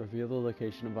reveal the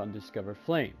location of undiscovered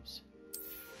flames.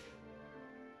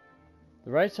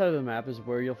 The right side of the map is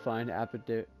where you'll find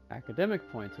academic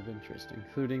points of interest,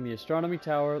 including the Astronomy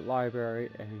Tower, Library,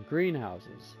 and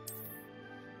greenhouses.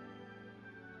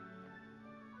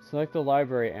 Select the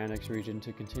Library Annex region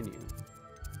to continue.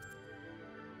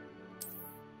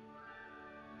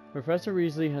 Professor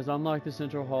Weasley has unlocked the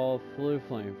Central Hall flue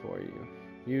flame for you.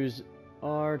 Use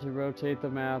R to rotate the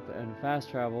map and fast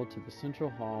travel to the Central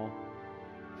Hall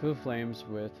flue flames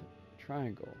with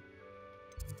triangle.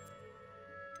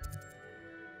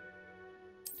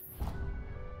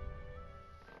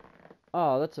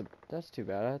 Oh, that's too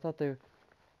bad. I thought they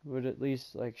would at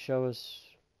least like show us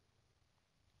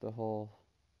the whole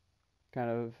kind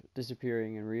of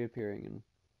disappearing and reappearing and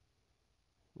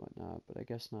whatnot, but I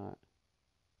guess not.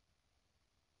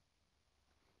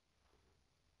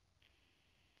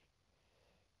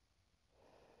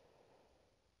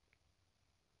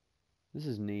 This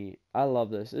is neat. I love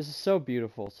this. This is so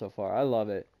beautiful so far. I love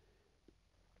it.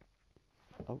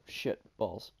 Oh, shit.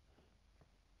 Balls.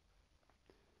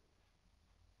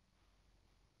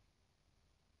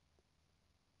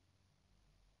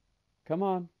 Come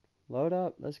on. Load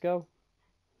up. Let's go.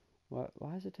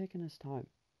 Why is it taking this time?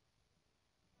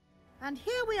 And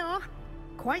here we are.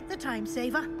 Quite the time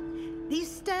saver.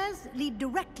 These stairs lead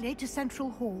directly to Central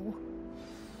Hall.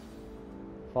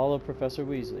 Follow Professor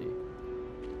Weasley.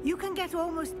 You can get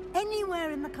almost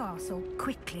anywhere in the castle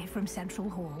quickly from Central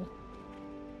Hall.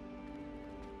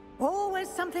 Always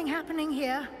something happening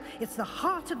here. It's the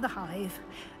heart of the hive.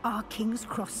 Our King's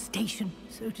Cross station,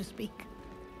 so to speak.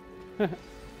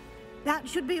 That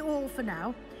should be all for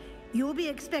now. You'll be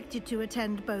expected to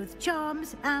attend both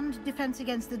Charms and Defense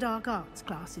Against the Dark Arts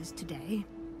classes today.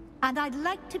 And I'd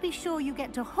like to be sure you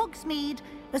get to Hogsmeade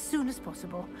as soon as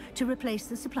possible to replace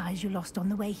the supplies you lost on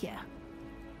the way here.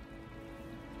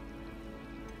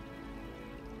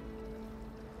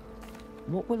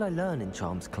 What will I learn in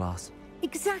Charms class?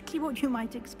 Exactly what you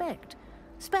might expect.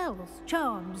 Spells,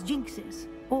 charms, jinxes,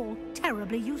 all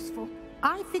terribly useful.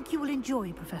 I think you will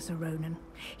enjoy Professor Ronan.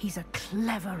 He's a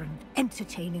clever and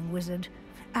entertaining wizard,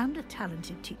 and a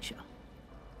talented teacher.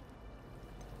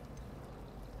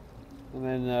 And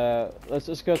then, let's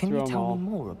just go through them all. Can you tell me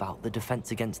more about the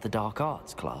Defense Against the Dark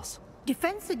Arts class?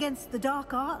 Defense Against the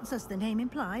Dark Arts, as the name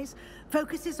implies,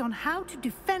 focuses on how to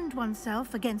defend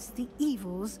oneself against the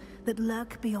evils that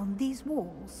lurk beyond these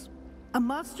walls. A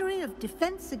mastery of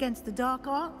Defense Against the Dark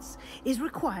Arts is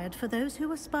required for those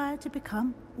who aspire to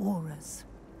become Aurors.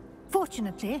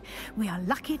 Fortunately, we are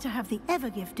lucky to have the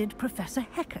ever-gifted Professor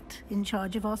Hecat in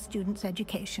charge of our students'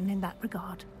 education in that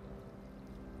regard.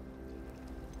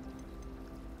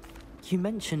 You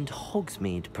mentioned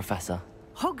Hogsmeade, Professor.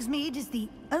 Hogsmeade is the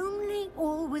only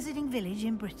all-wizarding village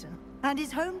in Britain, and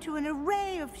is home to an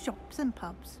array of shops and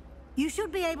pubs. You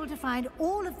should be able to find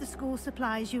all of the school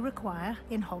supplies you require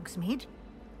in Hogsmeade.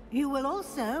 You will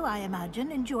also, I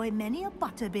imagine, enjoy many a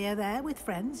butterbeer there with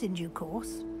friends in due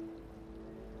course.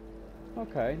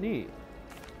 Okay, neat.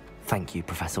 Thank you,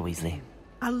 Professor Weasley.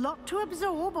 A lot to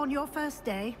absorb on your first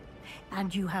day,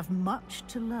 and you have much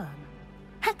to learn.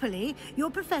 Happily, your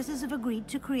professors have agreed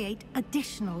to create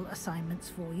additional assignments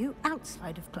for you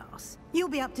outside of class. You'll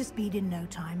be up to speed in no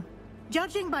time.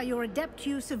 Judging by your adept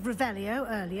use of Revelio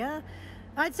earlier,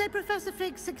 I'd say Professor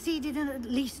Fig succeeded in at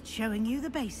least showing you the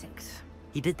basics.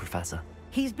 He did, Professor.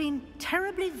 He's been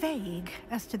terribly vague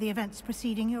as to the events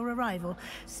preceding your arrival,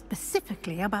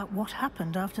 specifically about what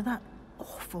happened after that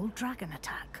awful dragon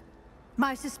attack.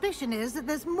 My suspicion is that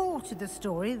there's more to the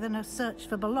story than a search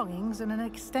for belongings and an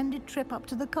extended trip up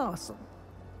to the castle.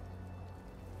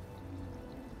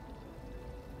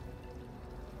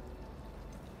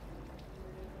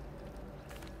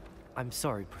 I'm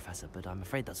sorry, Professor, but I'm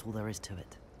afraid that's all there is to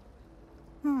it.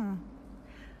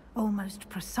 Almost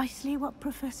precisely what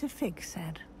Professor Fig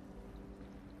said.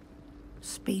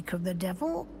 Speak of the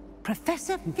devil,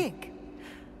 Professor Fig.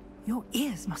 Your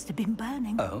ears must have been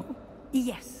burning. Oh?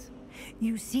 Yes.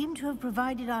 You seem to have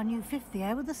provided our new fifth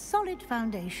year with a solid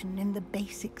foundation in the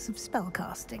basics of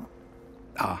spellcasting.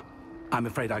 Ah, I'm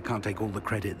afraid I can't take all the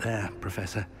credit there,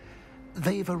 Professor.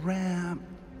 They've a rare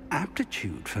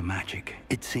aptitude for magic,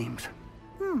 it seems.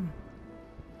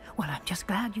 Well, I'm just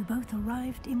glad you both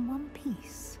arrived in one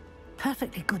piece.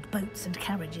 Perfectly good boats and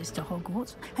carriages to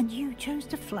Hogwarts, and you chose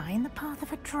to fly in the path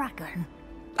of a dragon.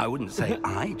 I wouldn't say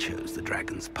I chose the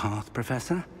dragon's path,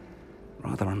 Professor.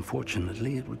 Rather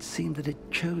unfortunately, it would seem that it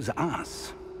chose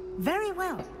us. Very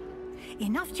well.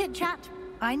 Enough chit-chat.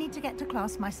 I need to get to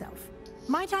class myself.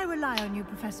 Might I rely on you,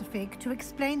 Professor Fig, to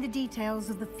explain the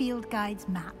details of the field guide's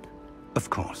map?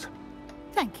 Of course.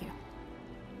 Thank you.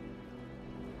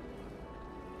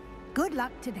 Good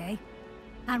luck today.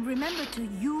 And remember to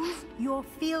use your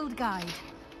field guide.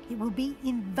 It will be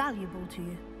invaluable to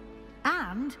you.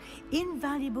 And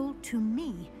invaluable to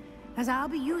me, as I'll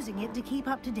be using it to keep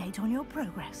up to date on your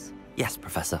progress. Yes,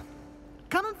 Professor.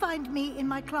 Come and find me in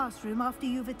my classroom after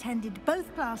you've attended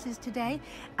both classes today,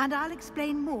 and I'll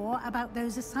explain more about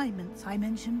those assignments I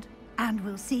mentioned. And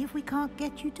we'll see if we can't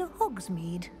get you to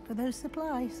Hogsmeade for those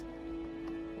supplies.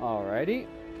 Alrighty.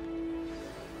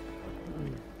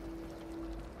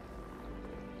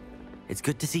 It's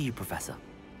good to see you, Professor.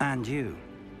 And you.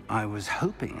 I was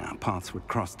hoping our paths would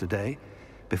cross today,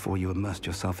 before you immersed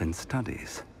yourself in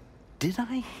studies. Did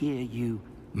I hear you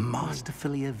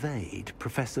masterfully evade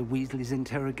Professor Weasley's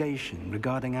interrogation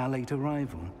regarding our late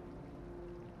arrival?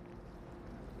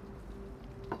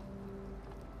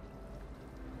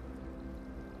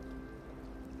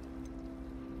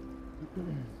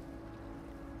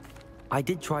 I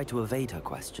did try to evade her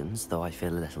questions, though I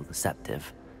feel a little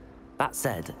deceptive. That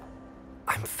said,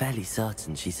 I'm fairly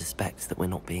certain she suspects that we're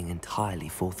not being entirely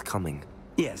forthcoming.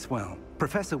 Yes, well,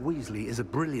 Professor Weasley is a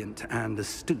brilliant and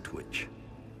astute witch.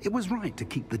 It was right to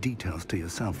keep the details to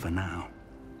yourself for now.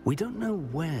 We don't know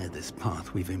where this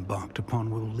path we've embarked upon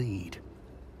will lead.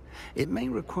 It may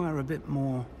require a bit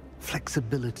more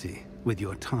flexibility with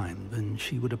your time than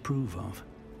she would approve of.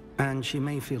 And she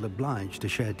may feel obliged to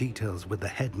share details with the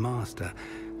headmaster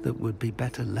that would be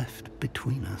better left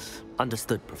between us.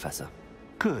 Understood, Professor.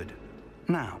 Good.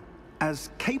 Now,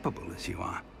 as capable as you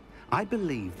are, I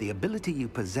believe the ability you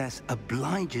possess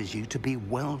obliges you to be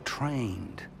well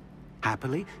trained.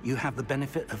 Happily, you have the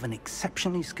benefit of an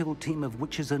exceptionally skilled team of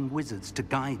witches and wizards to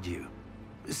guide you.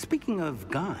 Speaking of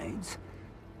guides,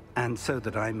 and so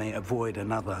that I may avoid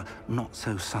another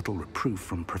not-so-subtle reproof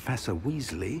from Professor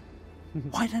Weasley,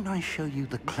 why don't I show you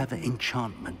the clever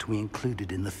enchantment we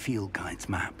included in the field guide's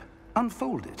map?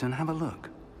 Unfold it and have a look.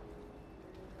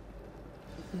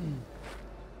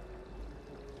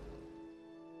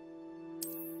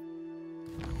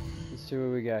 Let's see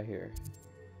what we got here.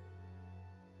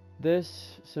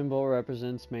 This symbol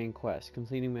represents main quest.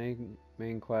 Completing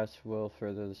main quest will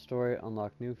further the story,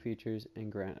 unlock new features,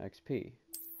 and grant XP.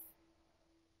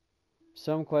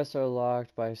 Some quests are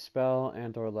locked by spell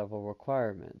and or level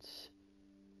requirements.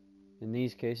 In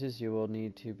these cases, you will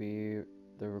need to be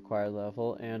the required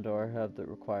level and or have the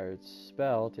required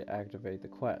spell to activate the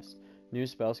quest. New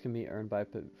spells can be earned by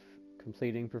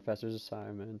completing professor's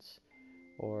assignments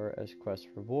or as quest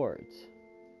rewards.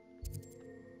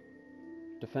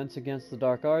 Defense against the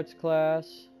Dark Arts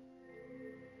class.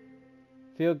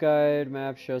 Field guide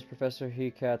map shows Professor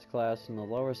Hecat's class in the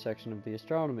lower section of the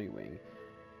astronomy wing.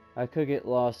 I could get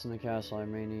lost in the castle. I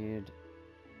may need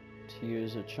to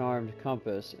use a charmed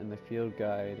compass in the field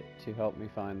guide to help me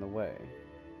find the way.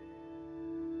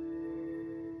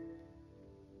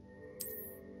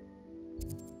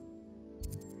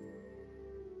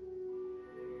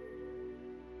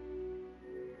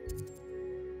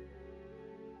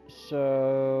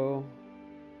 So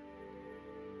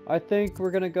I think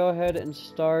we're gonna go ahead and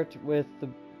start with the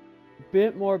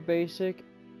bit more basic,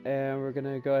 and we're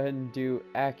gonna go ahead and do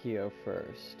Accio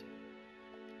first.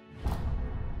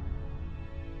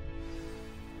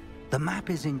 The map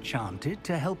is enchanted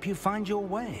to help you find your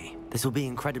way. This will be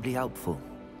incredibly helpful.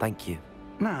 Thank you.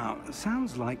 Now,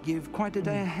 sounds like you've quite a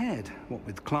day ahead, what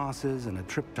with classes and a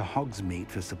trip to Hogsmeade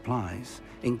for supplies,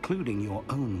 including your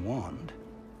own wand.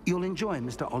 You'll enjoy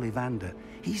Mr. Ollivander.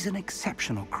 He's an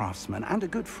exceptional craftsman and a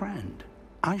good friend.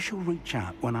 I shall reach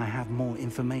out when I have more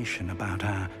information about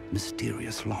our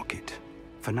mysterious locket.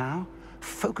 For now,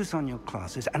 focus on your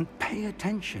classes and pay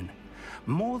attention.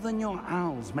 More than your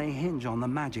owls may hinge on the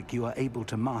magic you are able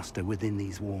to master within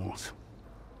these walls.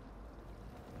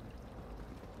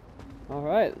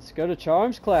 Alright, let's go to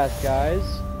Charms class, guys.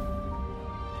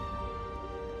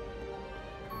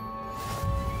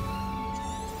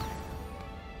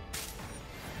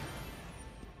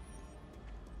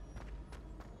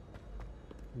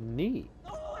 Neat.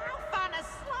 Oh, how fun a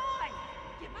slide!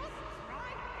 You must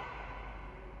try it.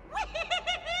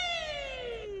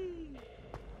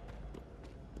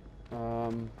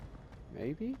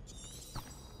 Maybe?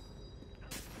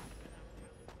 It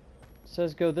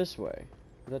says go this way.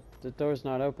 The door's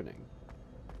not opening.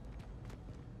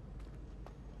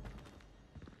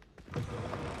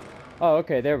 Oh,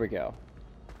 okay, there we go.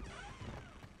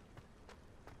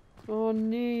 Oh,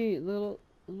 neat. Little,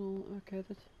 okay,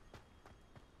 that's...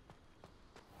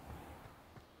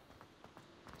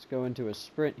 Let's go into a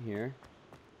sprint here.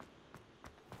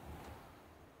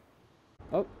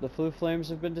 Oh, the flue flames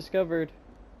have been discovered.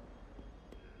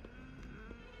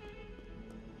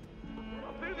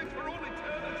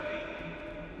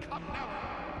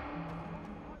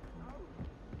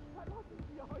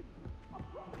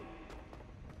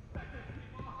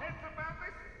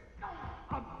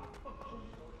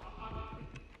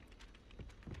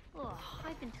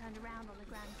 I've been turned around on the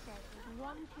grand staircase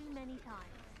one too many times.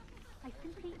 I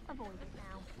simply avoid it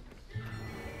now.